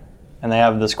there and they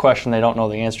have this question they don't know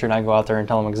the answer to, and I go out there and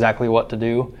tell them exactly what to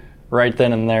do, right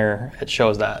then and there, it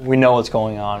shows that. We know what's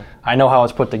going on. I know how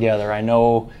it's put together. I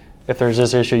know if there's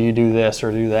this issue, you do this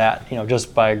or do that, you know,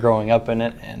 just by growing up in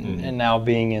it and now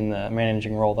being in the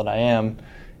managing role that I am,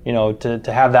 you know,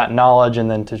 to have that knowledge and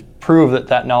then to prove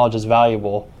that knowledge is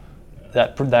valuable,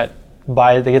 that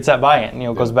gets that buy-in, you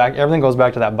know, goes back, everything goes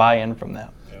back to that buy-in from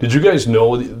that. Did you guys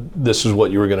know this is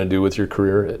what you were going to do with your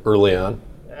career early on?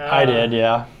 I did,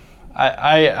 yeah.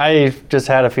 I just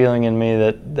had a feeling in me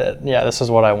that this is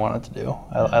what I wanted to do.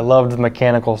 I loved the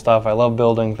mechanical stuff. I love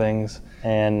building things.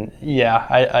 And yeah,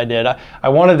 I did. I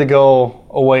wanted to go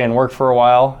away and work for a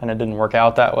while, and it didn't work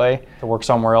out that way. To work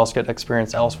somewhere else, get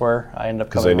experience elsewhere. I ended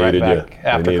up coming right back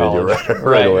after college.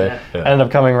 Right away. Yeah. I ended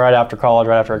up coming right after college,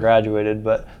 right after I graduated.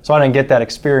 So I didn't get that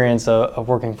experience of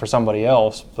working for somebody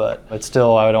else, but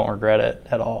still I don't regret it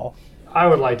at all. I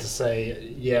would like to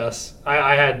say yes.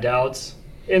 I had doubts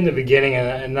in the beginning,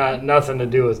 and nothing to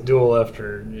do with dual lift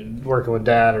or working with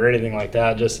Dad or anything like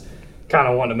that. Just kind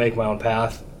of wanted to make my own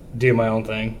path, do my own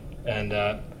thing, and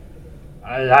I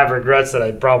have regrets that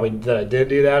I did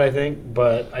do that, I think,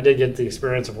 but I did get the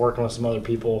experience of working with some other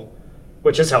people,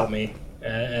 which has helped me.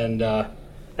 And at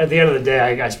the end of the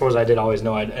day, I suppose I did always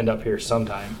know I'd end up here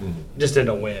sometime. Just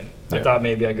didn't win. Yeah. I thought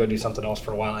maybe I'd go do something else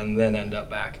for a while and then end up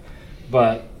back.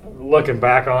 But looking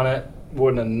back on it,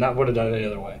 would have done it any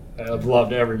other way. I've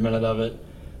loved every minute of it.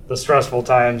 The stressful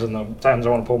times and the times I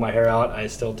want to pull my hair out, I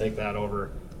still take that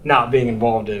over not being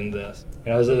involved in this.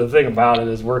 You know, the thing about it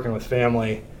is working with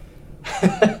family.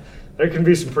 there can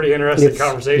be some pretty interesting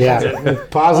conversations. Yeah,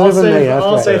 positive and negative.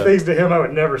 I'll say things to him I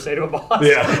would never say to a boss.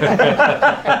 Yeah.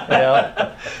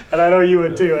 And I know you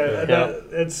would too.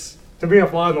 It's to be a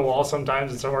fly on the wall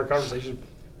sometimes in some of our conversations.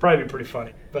 Probably be pretty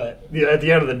funny, but at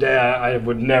the end of the day, I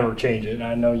would never change it. And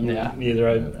I know you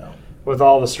neither. With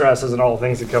all the stresses and all the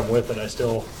things that come with it, I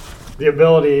still the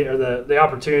ability or the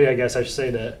opportunity, I guess I should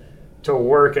say, to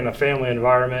work in a family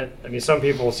environment. I mean, some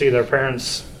people see their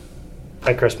parents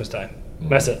at Christmas time.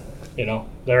 That's it. You know,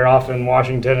 they're off in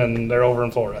Washington and they're over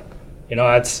in Florida. You know,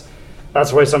 that's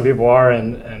the way some people are,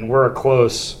 and we're a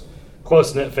close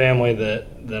knit family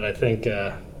that I think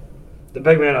the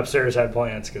big man upstairs had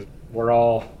plans because we're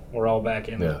all back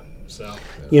in it. So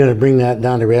to bring that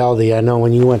down to reality, I know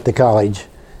when you went to college,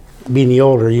 being the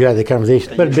older, you had the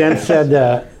conversation. But Ben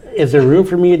said, "Is there room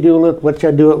for me to do a lift? What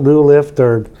should I do at Lou Lift?"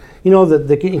 Or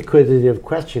the inquisitive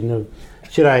question of,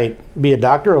 should I be a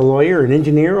doctor, a lawyer, an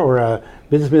engineer, or a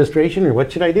business administration, or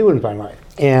what should I do in my life?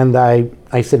 And I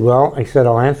said,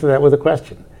 I'll answer that with a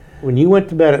question. When you went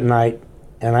to bed at night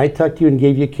and I tucked you and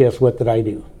gave you a kiss, what did I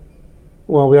do?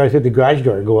 Well, we always had the garage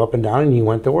door go up and down and you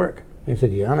went to work. I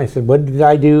said, yeah. And I said, what did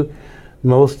I do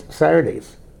most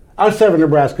Saturdays? Outside of a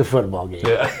Nebraska football game.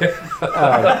 Yeah.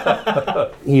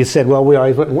 You said, well, we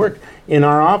always went and worked. In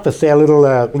our office, they had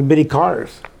little bitty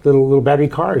cars, little battery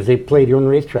cars. They played here on the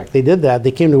racetrack. They did that.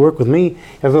 They came to work with me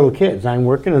as little kids. I'm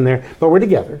working in there, but we're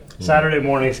together. Saturday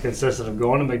mornings consisted of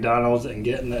going to McDonald's and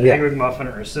getting an Egg McMuffin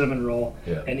or a cinnamon roll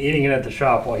and eating it at the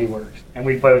shop while he works. And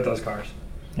we'd play with those cars.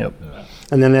 Yep.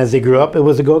 And then as they grew up, it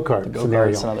was a go-kart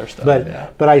scenario. And other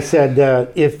stuff. But I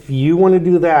said, if you want to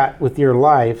do that with your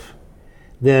life,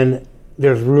 then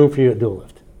there's room for you at Dual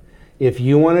Lift. If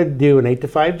you want to do an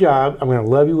 8-to-5 job, I'm going to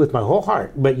love you with my whole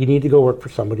heart, but you need to go work for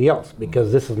somebody else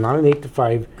because this is not an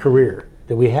 8-to-5 career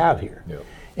that we have here. Yep.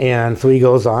 And so he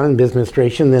goes on in business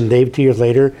administration. Then Dave, 2 years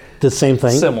later, did the same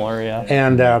thing. Similar, yeah.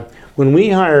 And when we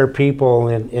hire people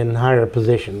in higher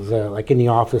positions, like in the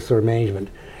office or management,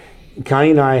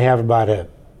 Connie and I have about a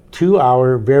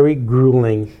 2-hour, very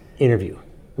grueling interview.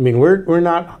 I mean, we're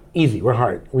not easy. We're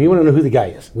hard. We want to know who the guy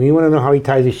is. We want to know how he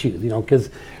ties his shoes,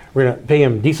 because we're going to pay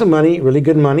him decent money, really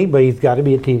good money, but he's got to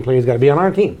be a team player. He's got to be on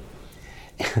our team.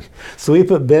 So we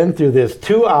put Ben through this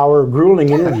 2-hour grueling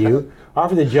interview,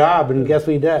 offer the job, and guess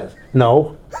what he does?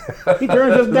 No. He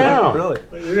turns us down. Really?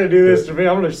 You're going to do this to me?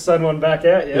 I'm going to send one back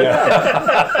at you.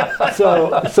 Yeah.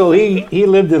 So he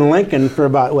lived in Lincoln for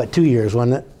about, 2 years,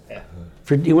 wasn't it?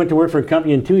 Yeah. He went to work for a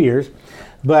company in 2 years.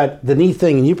 But the neat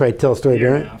thing, and you probably tell a story,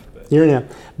 Darren. Year and a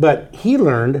half. But he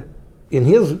learned in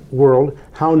his world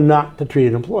how not to treat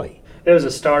an employee. It was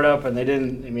a startup, and they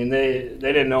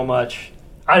didn't know much.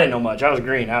 I didn't know much. I was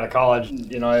green out of college.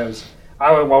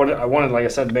 I wanted, like I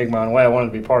said, to make my own way. I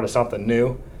wanted to be part of something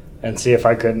new and see if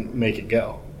I couldn't make it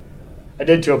go. I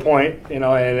did to a point,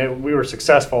 and we were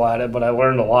successful at it, but I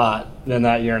learned a lot in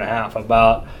that year and a half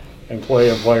about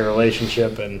employee-employee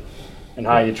relationship and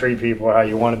how you treat people or how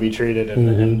you want to be treated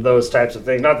and those types of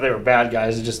things. Not that they were bad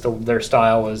guys, it's just their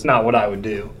style was not what I would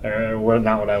do or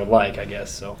not what I would like, I guess.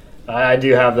 So I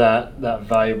do have that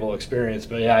valuable experience,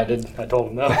 but yeah, I told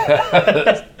them no.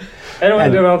 Anyway, I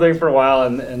did my own thing for a while,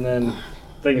 and then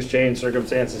things changed,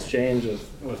 circumstances changed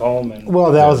with home.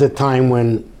 Well, that was a time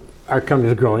when our company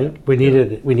was growing. We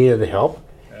needed the help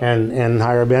and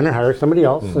hire Ben or hire somebody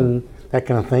else and that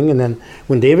kind of thing. And then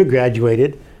when David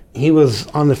graduated, he was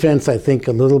on the fence, I think,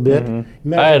 a little bit.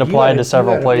 Mm-hmm. I had applied to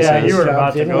several places. Yeah, you were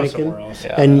about to go somewhere else.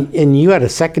 Yeah. And you had a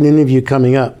second interview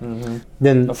coming up. Mm-hmm.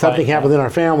 Then something happened in our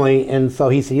family, and so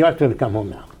he said, "You have to come home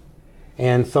now."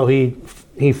 And so he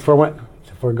forwent,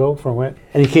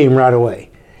 and he came right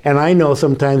away. And I know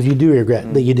sometimes you do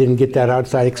regret that you didn't get that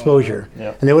outside exposure,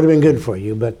 and it would have been good for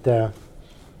you. But the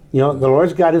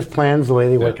Lord's got His plans the way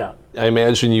they work out. I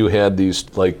imagine you had these,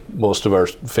 like most of our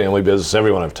family business,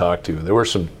 everyone I've talked to, there were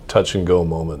some touch and go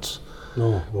moments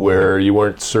where you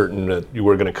weren't certain that you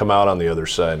were going to come out on the other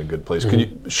side in a good place. Mm-hmm.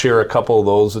 Could you share a couple of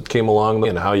those that came along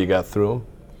and how you got through them?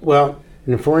 Well,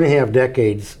 in 4.5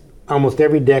 decades, almost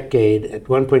every decade at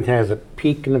one point in time has a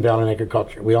peak in the valley in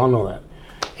agriculture. We all know that.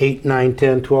 8, 9,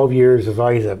 10, 12 years is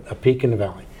always a peak in the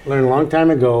valley. I learned a long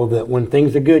time ago that when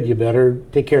things are good, you better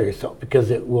take care of yourself because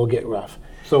it will get rough.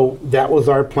 So that was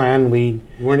our plan. We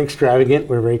weren't extravagant.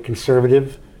 We were very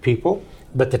conservative people.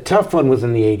 But the tough one was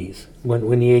in the 80s.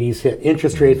 When the 80s hit,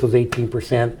 interest rates was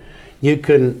 18%. You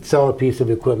couldn't sell a piece of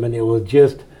equipment. It was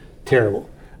just terrible.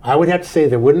 I would have to say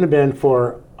there wouldn't have been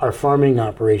for our farming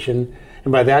operation.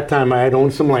 And by that time, I had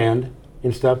owned some land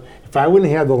and stuff. If I wouldn't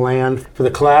have had the land for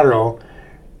the collateral,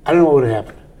 I don't know what would have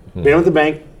happened. Been with the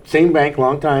bank, same bank,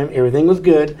 long time. Everything was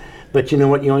good. But you know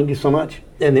what? You only do so much.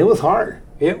 And it was hard.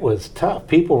 It was tough.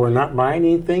 People were not buying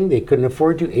anything. They couldn't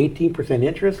afford to. 18%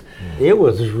 interest. It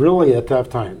was really a tough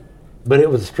time. But it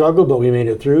was a struggle, but we made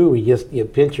it through. You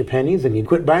pinch your pennies and you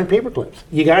quit buying paper clips.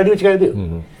 You got to do what you got to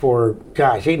do. For,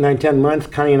 8, 9, 10 months,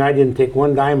 Connie and I didn't take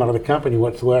one dime out of the company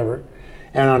whatsoever.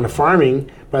 And on the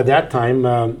farming, by that time,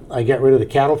 I got rid of the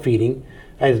cattle feeding.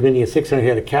 I had as many as 600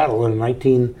 head of cattle. And in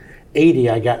 1980,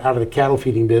 I got out of the cattle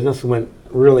feeding business and went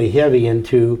really heavy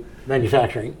into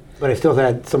manufacturing. But I still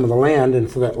had some of the land, and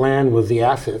so that land was the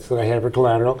assets that I had for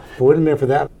collateral. If it wouldn't have been for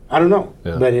that, I don't know.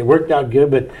 Yeah. But it worked out good.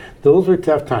 But those were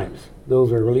tough times. Those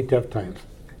were really tough times.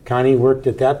 Connie worked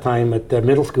at that time at the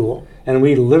middle school, and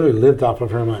we literally lived off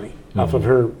of her money, off of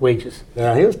her wages.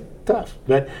 It was tough.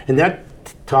 And that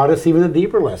taught us even a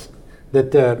deeper lesson.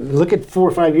 That look at 4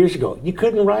 or 5 years ago, you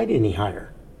couldn't ride any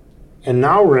higher. And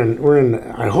now we're in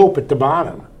I hope, at the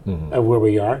bottom of where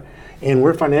we are. And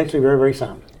we're financially very, very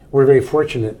sound. We're very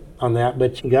fortunate on that,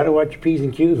 but you got to watch your P's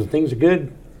and Q's. When things are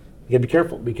good, you got to be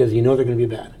careful because you know they're going to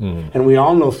be bad. And we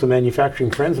all know some manufacturing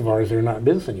friends of ours that are not in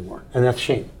business anymore, and that's a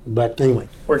shame. But anyway,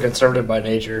 we're conservative by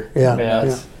nature.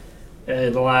 The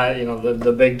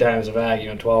big times of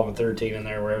ag, 12 and 13 in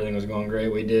there where everything was going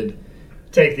great, we did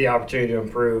take the opportunity to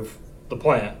improve the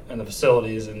plant and the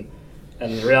facilities, and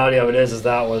the reality of it is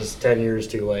that was 10 years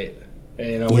too late.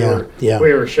 We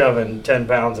were shoving 10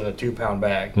 pounds in a 2-pound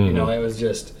bag. It was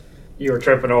just, you were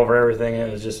tripping over everything.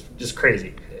 It was just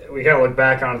crazy. We kind of look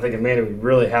back on it thinking, man, do we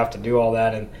really have to do all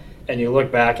that? And you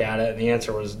look back at it, and the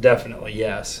answer was definitely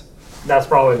yes. That's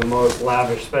probably the most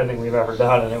lavish spending we've ever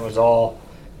done, and it was all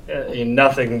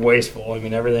nothing wasteful. I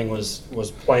mean, everything was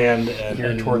planned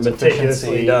and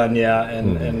meticulously done,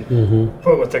 and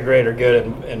put with the greater good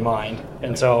in mind.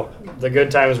 And so the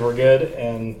good times were good,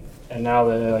 and now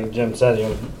that, like Jim said,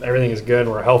 everything is good.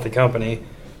 We're a healthy company,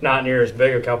 not near as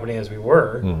big a company as we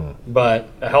were, but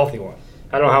a healthy one.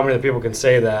 I don't know how many people can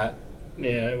say that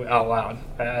out loud.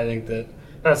 I think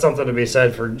that's something to be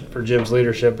said for Jim's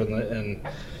leadership and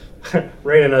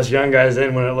reining us young guys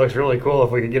in when it looks really cool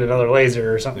if we could get another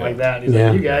laser or something like that. He's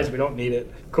like, you guys, we don't need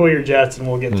it. Cool your jets and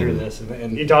we'll get through this.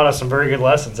 And he taught us some very good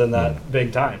lessons in that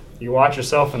big time. You watch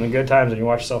yourself in the good times and you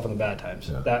watch yourself in the bad times.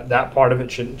 Yeah. That part of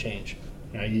it shouldn't change.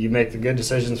 You make the good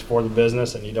decisions for the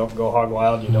business and you don't go hog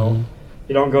wild. You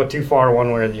don't go too far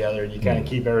one way or the other. You kind of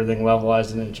keep everything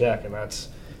levelized and in check, and that's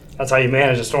how you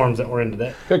manage the storms that we're in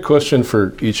today. Got a question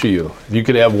for each of you. If you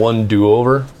could have one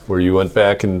do-over where you went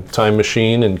back in time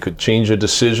machine and could change a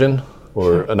decision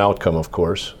or an outcome, of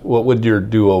course, what would your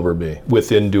do-over be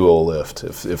within Duo-Lift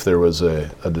if there was a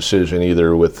decision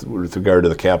either with regard to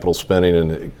the capital spending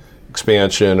and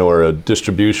expansion or a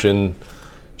distribution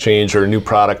change or a new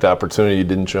product opportunity you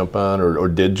didn't jump on or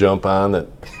did jump on that...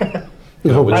 I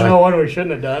know one we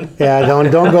shouldn't have done. Yeah, don't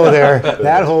go there.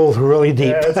 That hole's really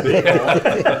deep.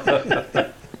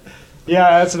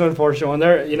 Yeah, that's an unfortunate one.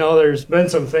 There's been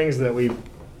some things that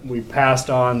we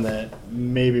passed on that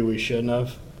maybe we shouldn't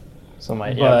have. Some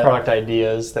product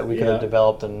ideas that we could have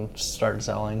developed and started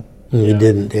selling. We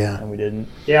didn't, And we didn't.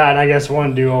 Yeah, and I guess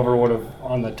one do-over would have,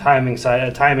 on the timing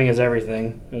side, timing is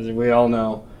everything, as we all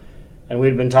know. And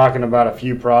we'd been talking about a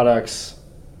few products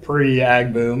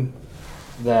pre-ag boom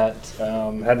that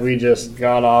had we just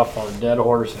got off our dead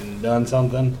horse and done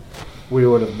something, we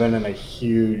would have been in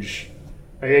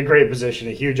a great position.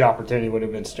 A huge opportunity would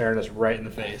have been staring us right in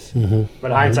the face.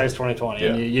 But hindsight's 2020,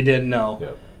 and you didn't know. Yeah.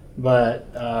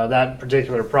 But that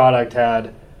particular product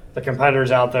had the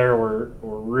competitors out there were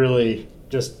really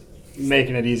just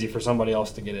making it easy for somebody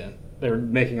else to get in. They were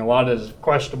making a lot of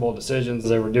questionable decisions.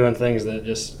 They were doing things that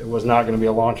it was not going to be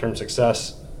a long-term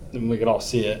success, and we could all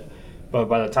see it. But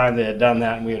by the time they had done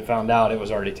that and we had found out, it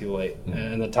was already too late.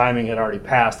 And the timing had already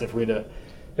passed. If we'd have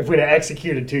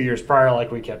executed 2 years prior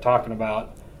like we kept talking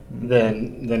about,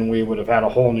 then we would have had a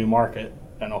whole new market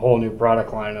and a whole new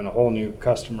product line and a whole new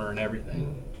customer and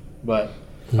everything. But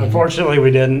unfortunately we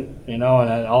didn't, and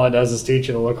all it does is teach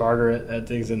you to look harder at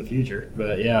things in the future.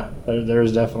 But yeah,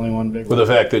 there's definitely one big one. With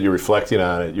the fact that you're reflecting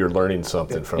on it, you're learning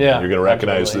something from it. You're going to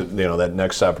recognize that that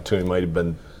next opportunity might have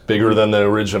been bigger than the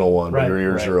original one, but your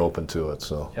ears are open to it.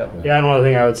 So yeah, and one other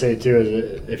thing I would say too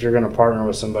is if you're going to partner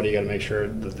with somebody, you got to make sure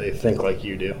that they think like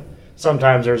you do.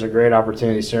 Sometimes there's a great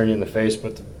opportunity staring you in the face,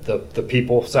 but the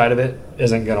people side of it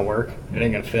isn't going to work. It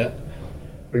ain't going to fit.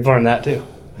 We've learned that too.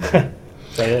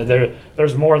 So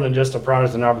there's more than just a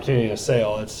product and opportunity and a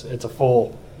sale. It's a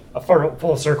full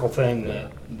circle thing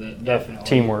that definitely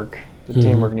teamwork. The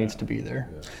teamwork needs to be there.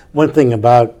 One thing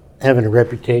about having a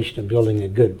reputation of building a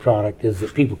good product is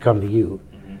that people come to you,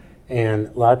 and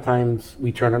a lot of times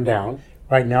we turn them down.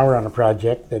 Right now we're on a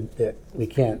project that we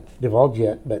can't divulge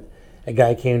yet, but a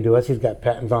guy came to us. He's got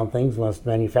patents on things, wants to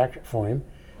manufacture it for him.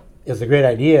 It's a great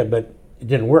idea, but it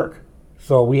didn't work.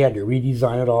 So we had to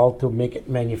redesign it all to make it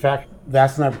manufactured.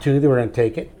 That's an opportunity. We're going to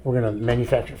take it. We're going to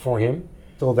manufacture it for him.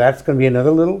 So that's going to be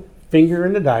another little finger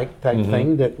in the dike type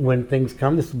thing, that when things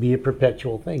come, this will be a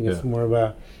perpetual thing. It's more of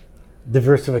a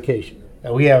diversification.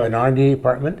 We have an R&D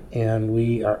department, and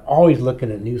we are always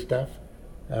looking at new stuff,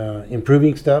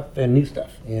 improving stuff and new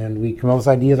stuff. And we come up with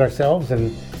ideas ourselves,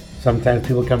 and sometimes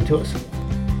people come to us.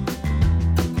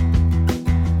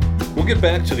 We'll get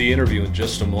back to the interview in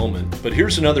just a moment, but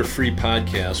here's another free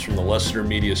podcast from the Lessiter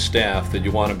Media staff that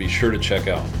you want to be sure to check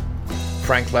out.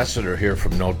 Frank Lessiter here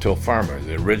from No Till Farmer,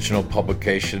 the original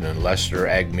publication in Lessiter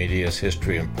Ag Media's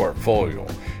history and portfolio.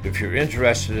 If you're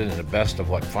interested in the best of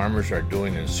what farmers are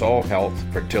doing in soil health,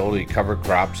 fertility, cover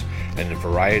crops, and a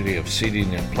variety of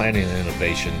seeding and planting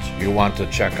innovations, you want to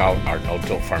check out our No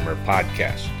Till Farmer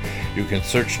podcast. You can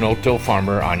search No Till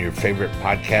Farmer on your favorite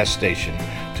podcast station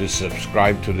to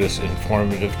subscribe to this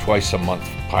informative twice-a-month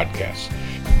podcast.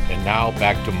 And now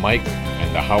back to Mike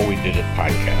and the How We Did It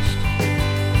podcast.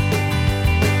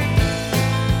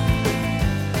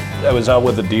 I was out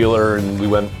with a dealer, and we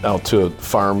went out to a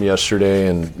farm yesterday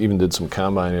and even did some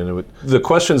combining. The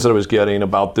questions that I was getting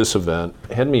about this event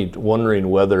had me wondering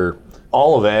whether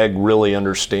all of ag really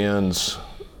understands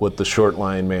what the short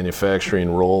line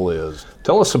manufacturing role is.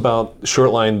 Tell us about the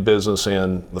short line business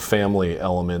and the family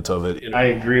element of it. I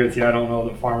agree with you. I don't know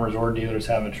that farmers or dealers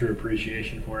have a true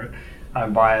appreciation for it.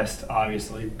 I'm biased,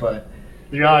 obviously, but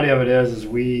the reality of it is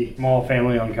we small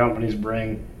family-owned companies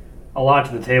bring a lot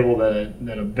to the table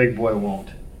that a big boy won't.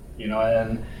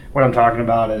 And what I'm talking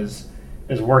about is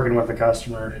working with the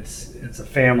customer. It's a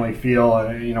family feel,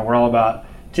 and we're all about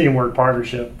teamwork,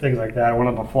 partnership, things like that. One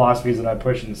of the philosophies that I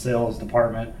push in the sales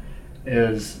department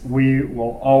is we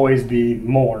will always be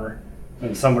more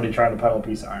than somebody trying to peddle a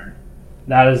piece of iron.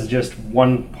 That is just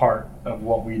one part of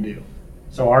what we do.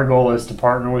 So our goal is to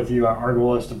partner with you. Our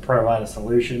goal is to provide a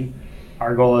solution.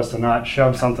 Our goal is to not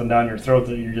shove something down your throat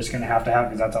that you're just going to have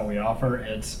because that's all we offer.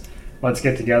 It's let's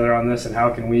get together on this, and how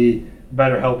can we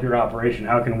better help your operation?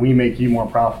 How can we make you more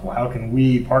profitable? How can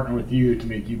we partner with you to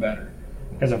make you better?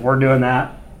 Because if we're doing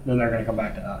that, then they're going to come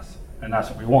back to us. And that's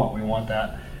what we want. We want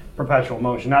that perpetual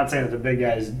motion. Not saying that the big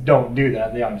guys don't do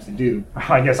that. They obviously do.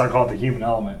 I guess I call it the human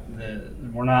element.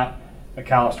 We're not a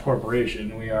calloused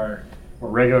corporation. We're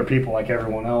regular people like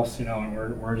everyone else, and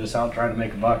we're just out trying to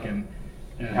make a buck and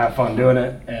have fun doing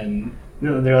it. And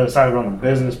the other side of it, on the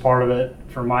business part of it,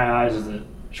 for my eyes, is that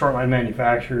short line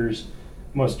manufacturers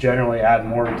most generally add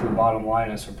more to the bottom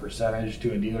line as a percentage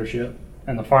to a dealership.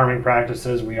 And the farming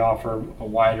practices, we offer a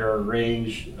wider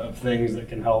range of things that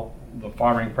can help the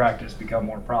farming practice become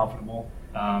more profitable,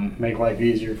 make life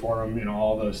easier for them,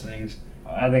 all those things.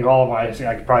 I think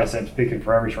I could probably say, I'm speaking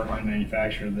for every short line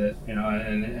manufacturer, that,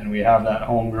 and we have that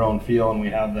homegrown feel, and we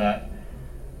have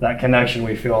that connection,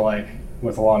 we feel like,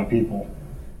 with a lot of people.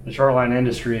 The short line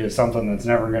industry is something that's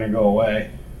never going to go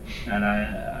away, and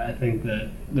I think that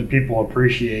the people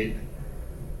appreciate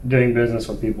doing business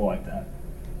with people like that.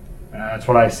 That's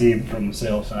what I see from the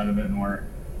sales side of it, and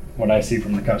what I see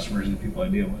from the customers and the people I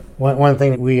deal with. One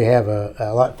thing, we have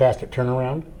a lot faster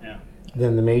turnaround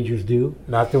than the majors do.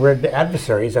 Not that we're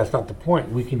adversaries, that's not the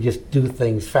point. We can just do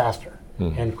things faster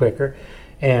and quicker.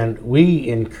 And we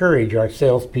encourage our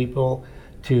salespeople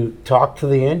to talk to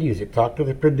the end user, talk to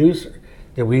the producer,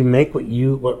 that we make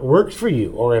what works for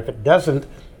you. Or if it doesn't,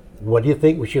 what do you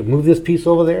think? We should move this piece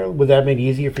over there? Would that make it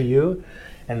easier for you?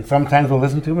 And sometimes we'll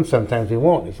listen to them, and sometimes we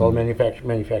won't. It's all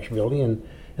manufacturability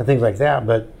and things like that.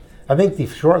 But I think the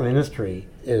short line industry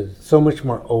is so much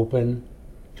more open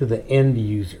to the end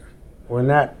user.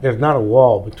 There's not a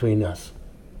wall between us.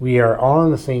 We are all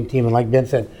on the same team. And like Ben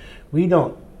said, we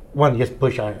don't want to just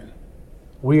push iron.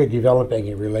 We are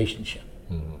developing a relationship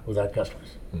with our customers.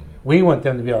 We want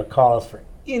them to be able to call us for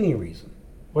any reason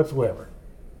whatsoever.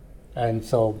 And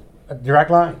so, a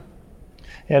direct line.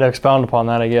 Yeah, to expound upon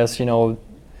that, I guess,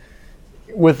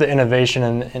 with the innovation,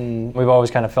 and we've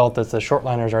always kind of felt that the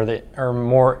shortliners are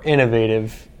more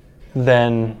innovative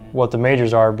than what the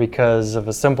majors are, because of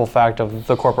a simple fact of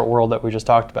the corporate world that we just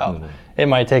talked about. It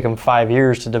might take them 5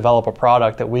 years to develop a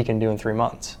product that we can do in 3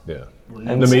 months. Yeah.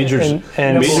 And the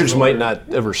majors might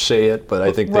not ever say it, but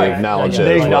I think they acknowledge it.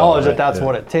 They acknowledge that that's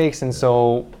what it takes, and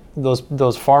so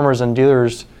those farmers and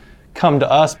dealers come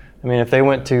to us. I mean, if they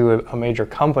went to a major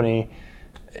company,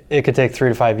 it could take 3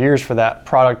 to 5 years for that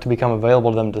product to become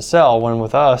available to them to sell. When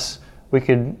with us, we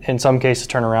could, in some cases,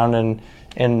 turn around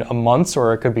in a month,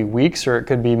 or it could be weeks, or it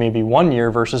could be maybe 1 year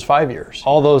versus 5 years.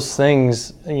 All those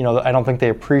things, I don't think they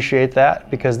appreciate that,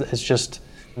 because it's just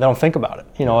They don't think about it.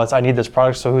 It's, I need this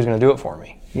product, so who's going to do it for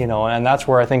me? And that's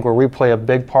where I think where we play a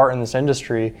big part in this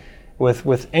industry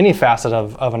with any facet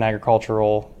of an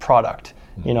agricultural product.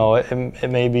 It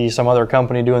may be some other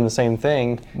company doing the same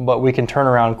thing, but we can turn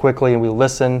around quickly and we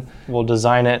listen, we'll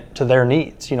design it to their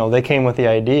needs. They came with the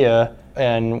idea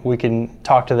and we can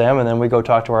talk to them, and then we go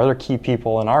talk to our other key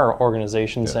people in our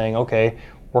organization saying, okay,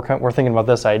 we're thinking about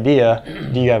this idea,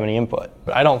 do you have any input?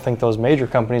 But I don't think those major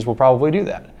companies will probably do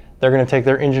that. They're going to take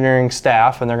their engineering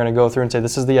staff and they're going to go through and say,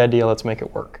 this is the idea, let's make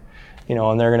it work.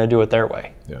 And they're going to do it their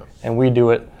way. Yeah. And we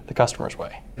do it the customer's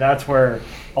way. That's where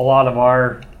a lot of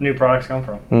our new products come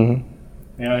from.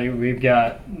 Mm-hmm. We've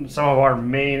got some of our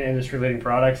main industry-leading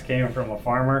products came from a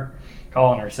farmer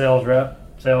calling our sales rep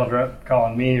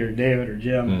calling me or David or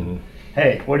Jim. Mm-hmm.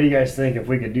 Hey, what do you guys think if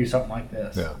we could do something like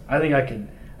this? Yeah. I think I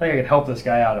could help this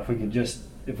guy out if we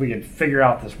could figure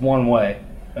out this one way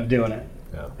of doing it.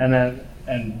 Yeah.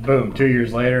 And boom, 2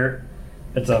 years later,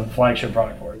 it's a flagship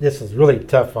product for us. This is really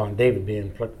tough on David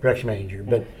being production manager,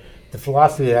 but the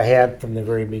philosophy that I had from the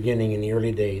very beginning in the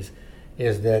early days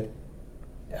is that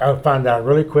I found out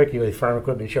really quickly with farm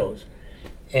equipment shows.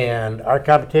 And our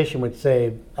competition would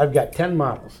say, I've got 10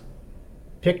 models.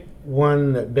 Pick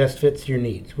one that best fits your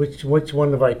needs. Which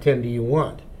one of our 10 do you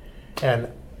want? And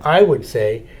I would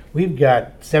say, we've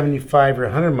got 75 or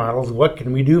 100 models. What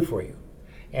can we do for you?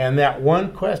 And that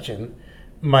one question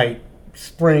might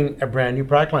spring a brand new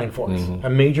product line for us, a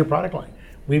major product line.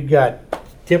 We've got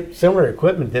similar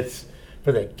equipment that's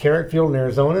for the carrot field in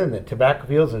Arizona and the tobacco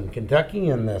fields in Kentucky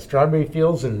and the strawberry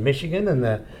fields in Michigan and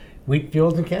the wheat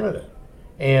fields in Canada.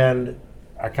 And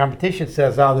our competition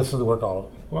says, this will work all of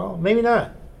them. Well, maybe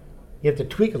not. You have to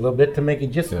tweak a little bit to make it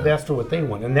just the best for what they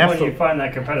want. And that's when you find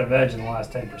that competitive edge in the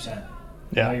last 10%.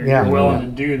 You're willing to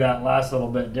do that last little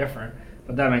bit different,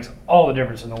 but that makes all the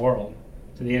difference in the world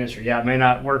to the industry. Yeah, it may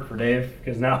not work for Dave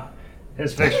because now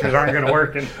his fixtures aren't going to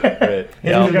work, and his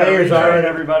conveyor's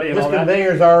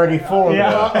already full.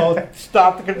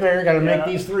 Stop the conveyor. Got to make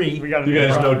these three. You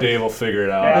guys know Dave will figure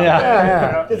it out.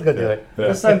 Yeah. Just go do it.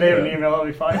 Just send Dave an email. It'll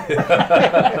be fine.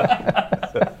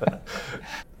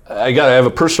 I have a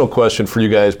personal question for you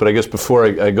guys, but I guess before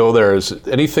I go there, is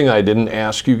anything I didn't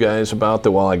ask you guys about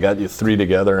that while I got you three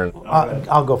together?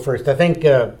 I'll go first. I think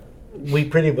we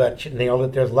pretty much nailed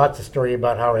it. There's lots of story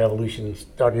about how our evolution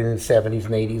started in the 70s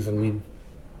and 80s, and we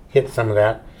hit some of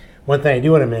that. One thing I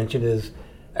do want to mention is,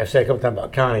 I've said a couple times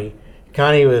about Connie.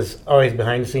 Connie was always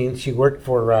behind the scenes. She worked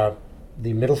for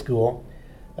the middle school.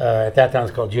 At that time it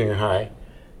was called junior high.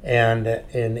 And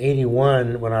in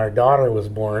 81, when our daughter was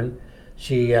born,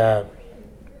 she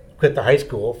quit the high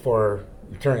school for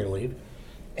maternity leave,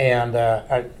 and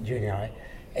junior high.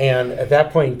 And at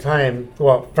that point in time,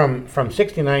 from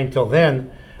 69 till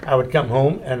then, I would come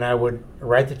home and I would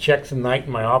write the checks at night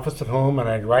in my office at home, and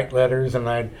I'd write letters and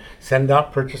I'd send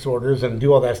out purchase orders and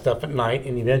do all that stuff at night.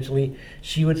 And eventually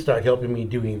she would start helping me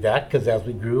doing that because as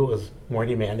we grew, it was more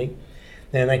demanding.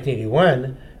 Then in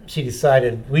 1981,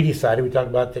 we talked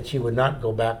about that she would not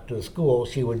go back to the school.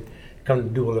 She would come to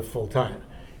do it full time.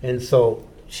 And so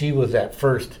she was at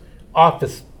first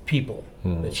office people.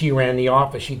 That she ran the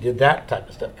office. She did that type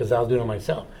of stuff because I was doing it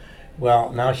myself.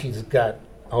 Well, now she's got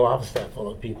a whole office staff full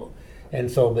of people.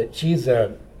 And so, but she's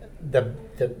the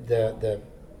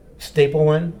staple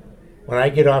one. When I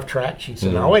get off track, she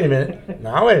said, "Now wait a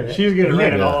minute. She's going to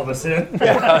rein all of us in.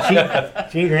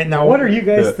 Now, what are you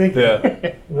guys thinking?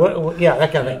 That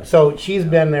kind of thing. So she's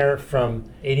been there from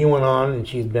 81 on, and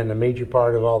she's been a major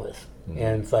part of all this.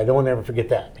 And so I don't ever forget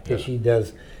that because she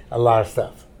does a lot of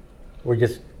stuff. We're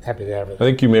just happy to have her. I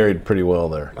think you married pretty well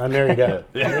there. I married up.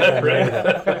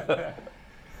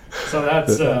 So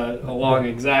that's along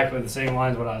exactly the same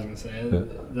lines what I was going to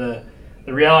say.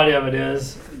 The reality of it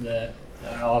is that,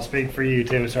 I'll speak for you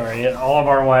too, sorry, all of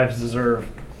our wives deserve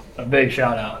a big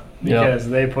shout out because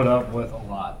they put up with a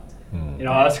lot.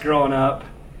 Us growing up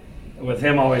with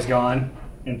him always gone,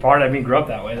 in part, grew up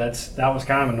that way. That was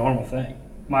kind of a normal thing.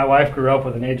 My wife grew up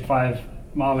with an 8 to 5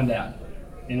 mom and dad.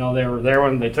 They were there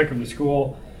when they took him to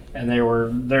school, and they were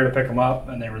there to pick him up,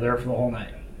 and they were there for the whole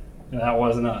night. And that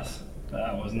wasn't us.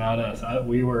 That was not us.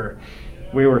 We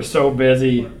were so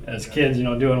busy as kids,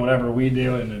 doing whatever we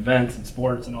do in events and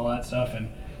sports and all that stuff.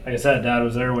 And like I said, Dad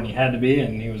was there when he had to be,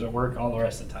 and he was at work all the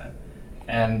rest of the time.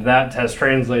 And that has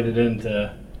translated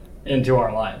into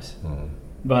our lives.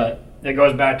 But it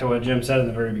goes back to what Jim said at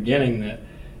the very beginning, that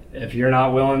if you're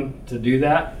not willing to do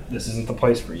that, this isn't the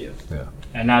place for you. Yeah.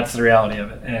 And that's the reality of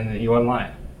it. And he wasn't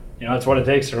lying. It's what it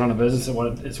takes to run a business.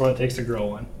 It's what it takes to grow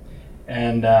one.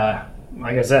 And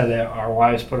like I said, our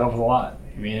wives put up with a lot.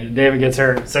 David gets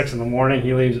here at 6 in the morning.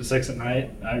 He leaves at 6 at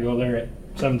night. I go there at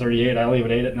 7:38. I leave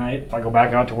at 8 at night. If I go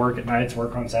back out to work at nights,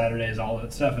 work on Saturdays, all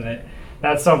that stuff, and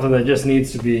that's something that just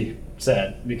needs to be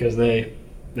said because they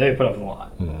put up with a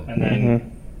lot, and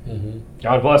then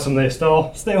God bless them, they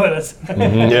still stay with us.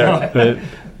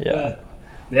 Yeah.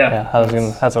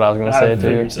 That's what I was gonna say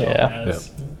too. So,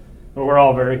 but we're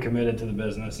all very committed to the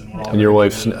business, and we're all. And your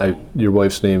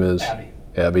wife's name is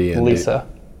Abby and Lisa.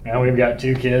 And we've got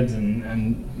 2 kids,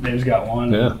 and Dave's got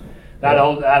 1. Yeah. That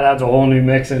adds a whole new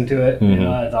mix into it. You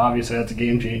know, obviously that's a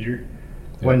game changer.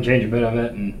 Wouldn't change a bit of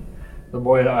it. And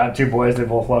I have 2 boys. They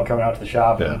both love coming out to the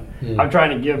shop. Yeah. And I'm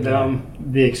trying to give them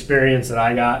the experience that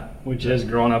I got, which is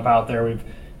growing up out there.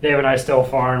 Dave and I still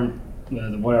farm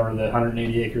the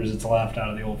 180 acres that's left out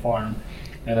of the old farm,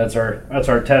 and that's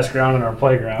our test ground and our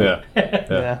playground.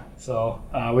 Yeah. So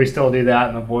we still do that,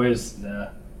 and the boys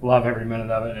love every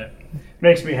minute of it. It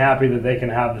makes me happy that they can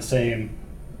have the same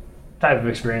type of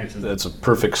experiences. That's a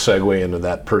perfect segue into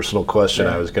that personal question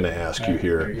I was going to ask you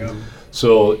here. There you go.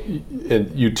 So,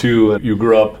 and you two, you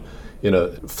grew up in a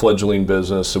fledgling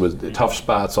business. It was tough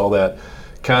spots, all that.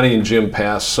 Connie and Jim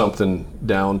passed something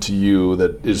down to you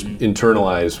that is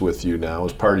internalized with you now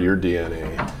as part of your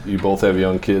DNA. You both have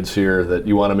young kids here that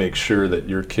you want to make sure that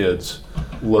your kids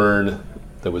learn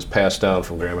that was passed down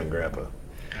from Grandma and Grandpa.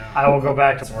 I will go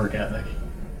back to work ethic.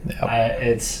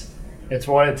 It's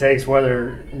what it takes,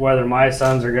 whether my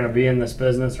sons are going to be in this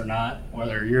business or not,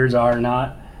 whether yours are or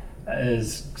not,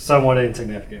 is somewhat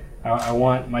insignificant. I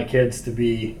want my kids to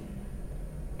be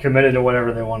committed to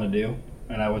whatever they want to do,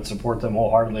 and I would support them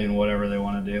wholeheartedly in whatever they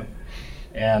want to do.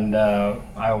 And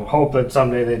I hope that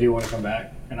someday they do want to come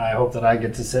back, and I hope that I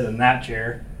get to sit in that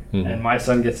chair, and my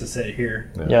son gets to sit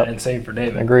here, and same for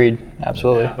David. Agreed,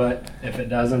 absolutely. But if it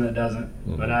doesn't, it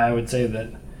doesn't. But I would say that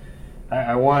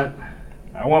I want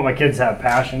my kids to have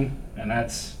passion, and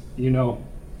that's you know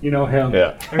him.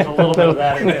 Yeah. There's a little bit of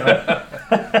that in there.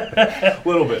 A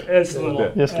little bit. It's a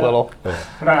little. Just a little.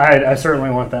 But I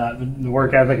certainly want that. The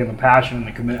work ethic and the passion and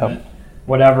the commitment,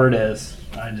 whatever it is.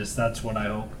 That's what I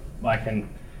hope I can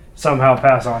somehow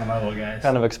pass on to my little guys.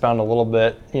 Kind of expound a little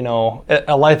bit,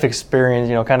 a life experience,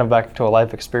 kind of back to a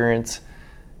life experience.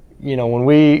 When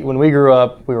we grew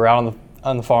up, we were out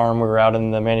on the farm, we were out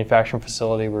in the manufacturing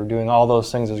facility, we were doing all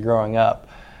those things as growing up.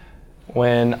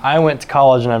 When I went to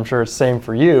college, and I'm sure it's the same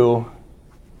for you,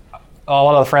 a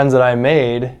lot of the friends that I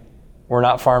made were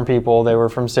not farm people. They were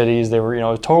from cities. They were,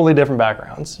 totally different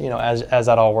backgrounds, as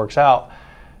that all works out.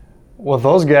 Well,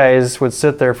 those guys would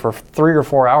sit there for 3 or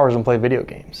 4 hours and play video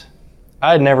games.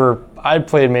 I'd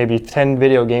played maybe 10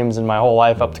 video games in my whole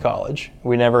life up to college.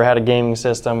 We never had a gaming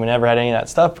system. We never had any of that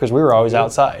stuff because we were always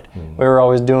outside. We were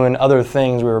always doing other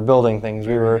things. We were building things.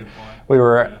 We were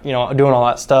doing all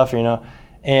that stuff,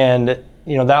 And,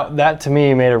 that to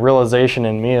me made a realization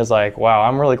in me is like, wow,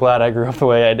 I'm really glad I grew up the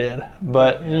way I did.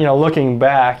 But, looking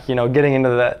back, getting into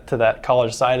that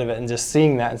college side of it and just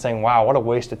seeing that and saying, wow, what a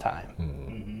waste of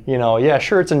time.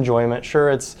 Sure, it's enjoyment.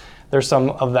 Sure, there's some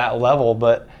of that level,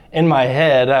 but in my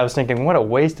head, I was thinking, what a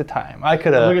waste of time. I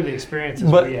could have. Look at the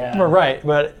experiences we had. Right,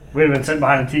 but we'd have been sitting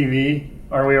behind a TV,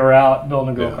 or we were out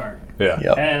building a go-kart. Yeah.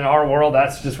 Yep. And in our world,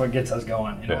 that's just what gets us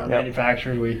going. Our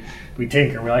manufacturers, we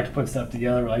tinker. We like to put stuff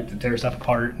together. We like to tear stuff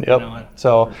apart. Yep.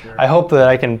 So sure. I hope that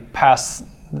I can pass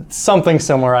something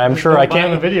similar. I'm sure I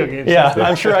can't. The video games. Yeah,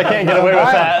 I'm sure I can't get away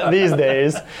with that these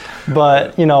days.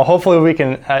 But hopefully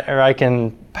I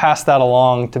can pass that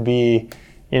along to be.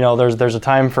 There's a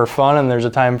time for fun and there's a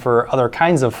time for other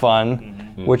kinds of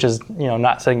fun, which is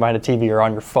not sitting behind a TV or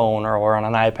on your phone or on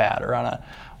an iPad or on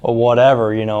or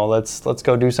whatever, let's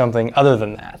go do something other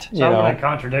than that. So I'm going to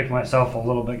contradict myself a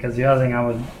little bit because the other thing I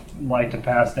would like to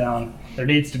pass down, there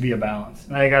needs to be a balance.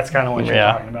 And I think that's kind of what you're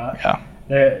talking about. Yeah.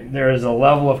 There is a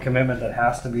level of commitment that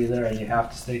has to be there and you have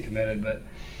to stay committed, but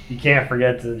you can't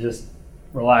forget to just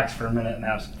relax for a minute and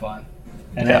have some fun.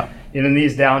 And in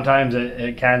these downtimes,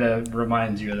 it kind of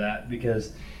reminds you of that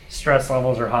because stress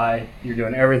levels are high. You're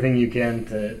doing everything you can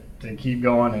to keep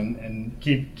going and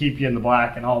keep you in the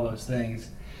black and all those things.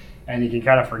 And you can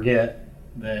kind of forget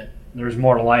that there's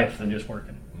more to life than just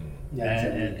working. That's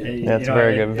a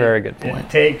very good point. It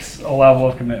takes a level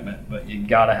of commitment, but you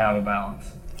got to have a balance.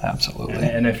 Absolutely.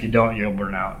 And if you don't, you'll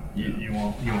burn out. You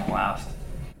won't last.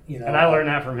 And I learned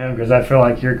that from him because I feel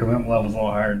like your commitment level's a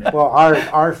little higher. Well,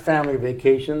 our family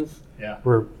vacations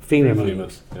were FEMA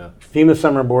meetings. FEMA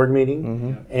summer board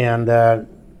meeting, and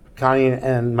Connie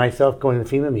and myself going to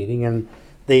the FEMA meeting, and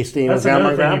they stay with Grandma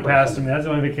and Grandpa. You passed to me. That's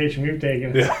the only vacation we've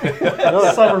taken.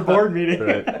 Summer board meeting.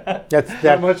 Right. That's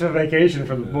not much of a vacation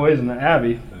for the boys in the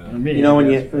Abbey. For me, when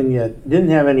you didn't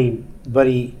have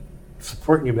anybody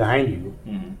supporting you behind you,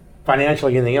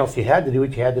 financially, anything else, you had to do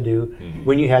what you had to do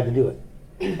when you had to do it.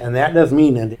 And that doesn't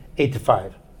mean 8 to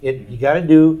 5. You got to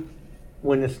do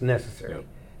when it's necessary.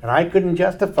 And I couldn't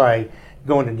justify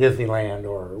going to Disneyland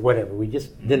or whatever. We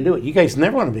just didn't do it. You guys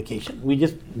never went on vacation. We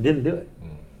just didn't do it.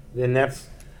 And that's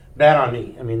bad on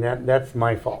me. I mean, that's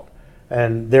my fault.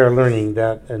 And they're learning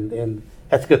that, and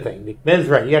that's a good thing. Ben's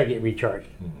right. You got to get recharged.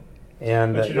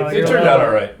 And But you know, It you're turned out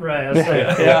all right. Right. I was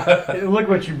saying, look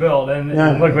what you built,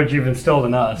 and look what you've instilled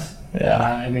in us. Yeah.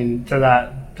 I mean, to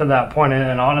that point,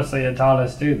 and honestly, it taught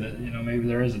us too that maybe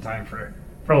there is a time for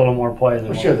a little more play than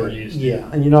what we're used to. Yeah,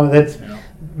 and that's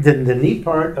the neat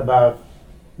part about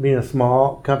being a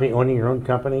small company, owning your own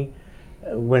company.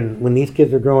 When these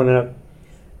kids are growing up,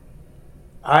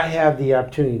 I have the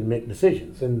opportunity to make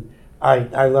decisions, and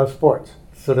I love sports.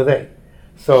 So do they.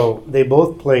 So they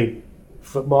both played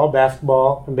football,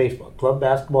 basketball, and baseball. Club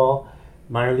basketball,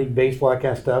 minor league baseball, that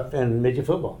kind of stuff, and midget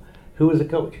football. Who was a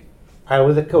coach? I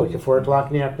was a coach at 4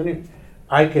 o'clock in the afternoon.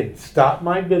 I could stop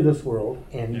my business world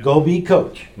and go be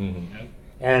coach and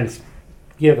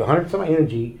give 100% of my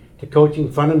energy to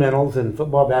coaching fundamentals in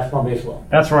football, basketball, and baseball.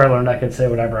 That's where I learned I could say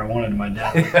whatever I wanted to my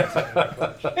dad.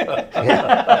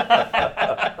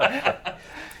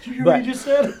 Did you hear what you just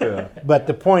said? But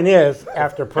the point is,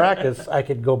 after practice, I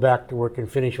could go back to work and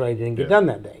finish what I didn't get done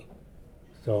that day.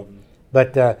 So,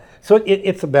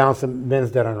 it's a balance, and Ben's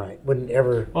done all right. Wouldn't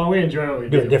ever. Well, we enjoy what we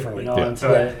Do do. it differently. And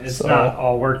so it's not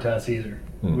all work to us either.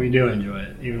 We do enjoy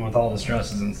it, even with all the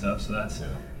stresses and stuff. So that's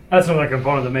another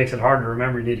component that makes it hard to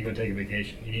remember. You need to go take a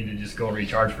vacation. You need to just go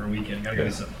recharge for a weekend. You gotta go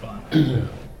do something fun.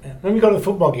 Then we go to the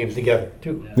football games together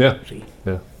too. Yeah. See,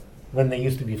 Yeah. when they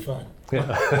used to be fun.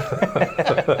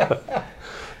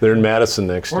 They're in Madison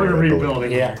next year. We're I believe.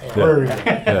 rebuilding.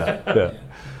 Yeah.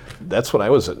 That's what I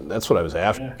was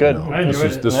after. Good. I This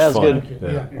enjoyed is it. this That's is fun. good.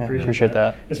 Yeah. I Appreciate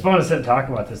that. It's fun to sit and talk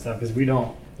about this stuff because we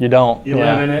don't. You don't. You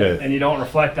live in it and you don't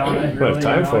reflect on it. Don't Really, have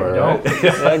time for it, you right? don't.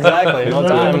 Yeah, exactly. You No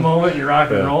live in the time. moment, you rock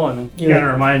and roll, and it kind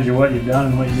of reminds you what you've done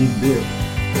and what you need to do.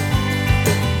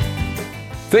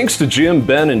 Thanks to Jim,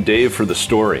 Ben, and Dave for the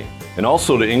story, and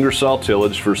also to Ingersoll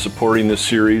Tillage for supporting this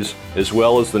series, as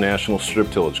well as the National Strip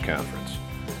Tillage Conference.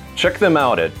 Check them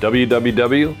out at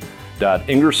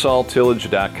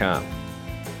www.ingersolltillage.com.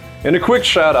 And a quick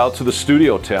shout out to the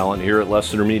studio talent here at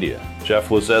Lessiter Media, Jeff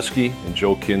Lazeski and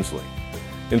Joe Kinsley.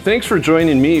 And thanks for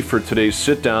joining me for today's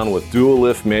sit down with Dual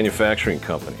Lift Manufacturing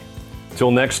Company.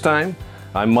 Till next time,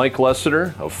 I'm Mike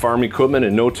Lessiter of Farm Equipment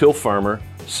and No-Till Farmer,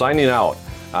 signing out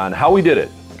on How We Did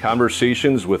It,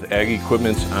 Conversations with Ag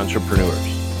Equipment's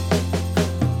Entrepreneurs.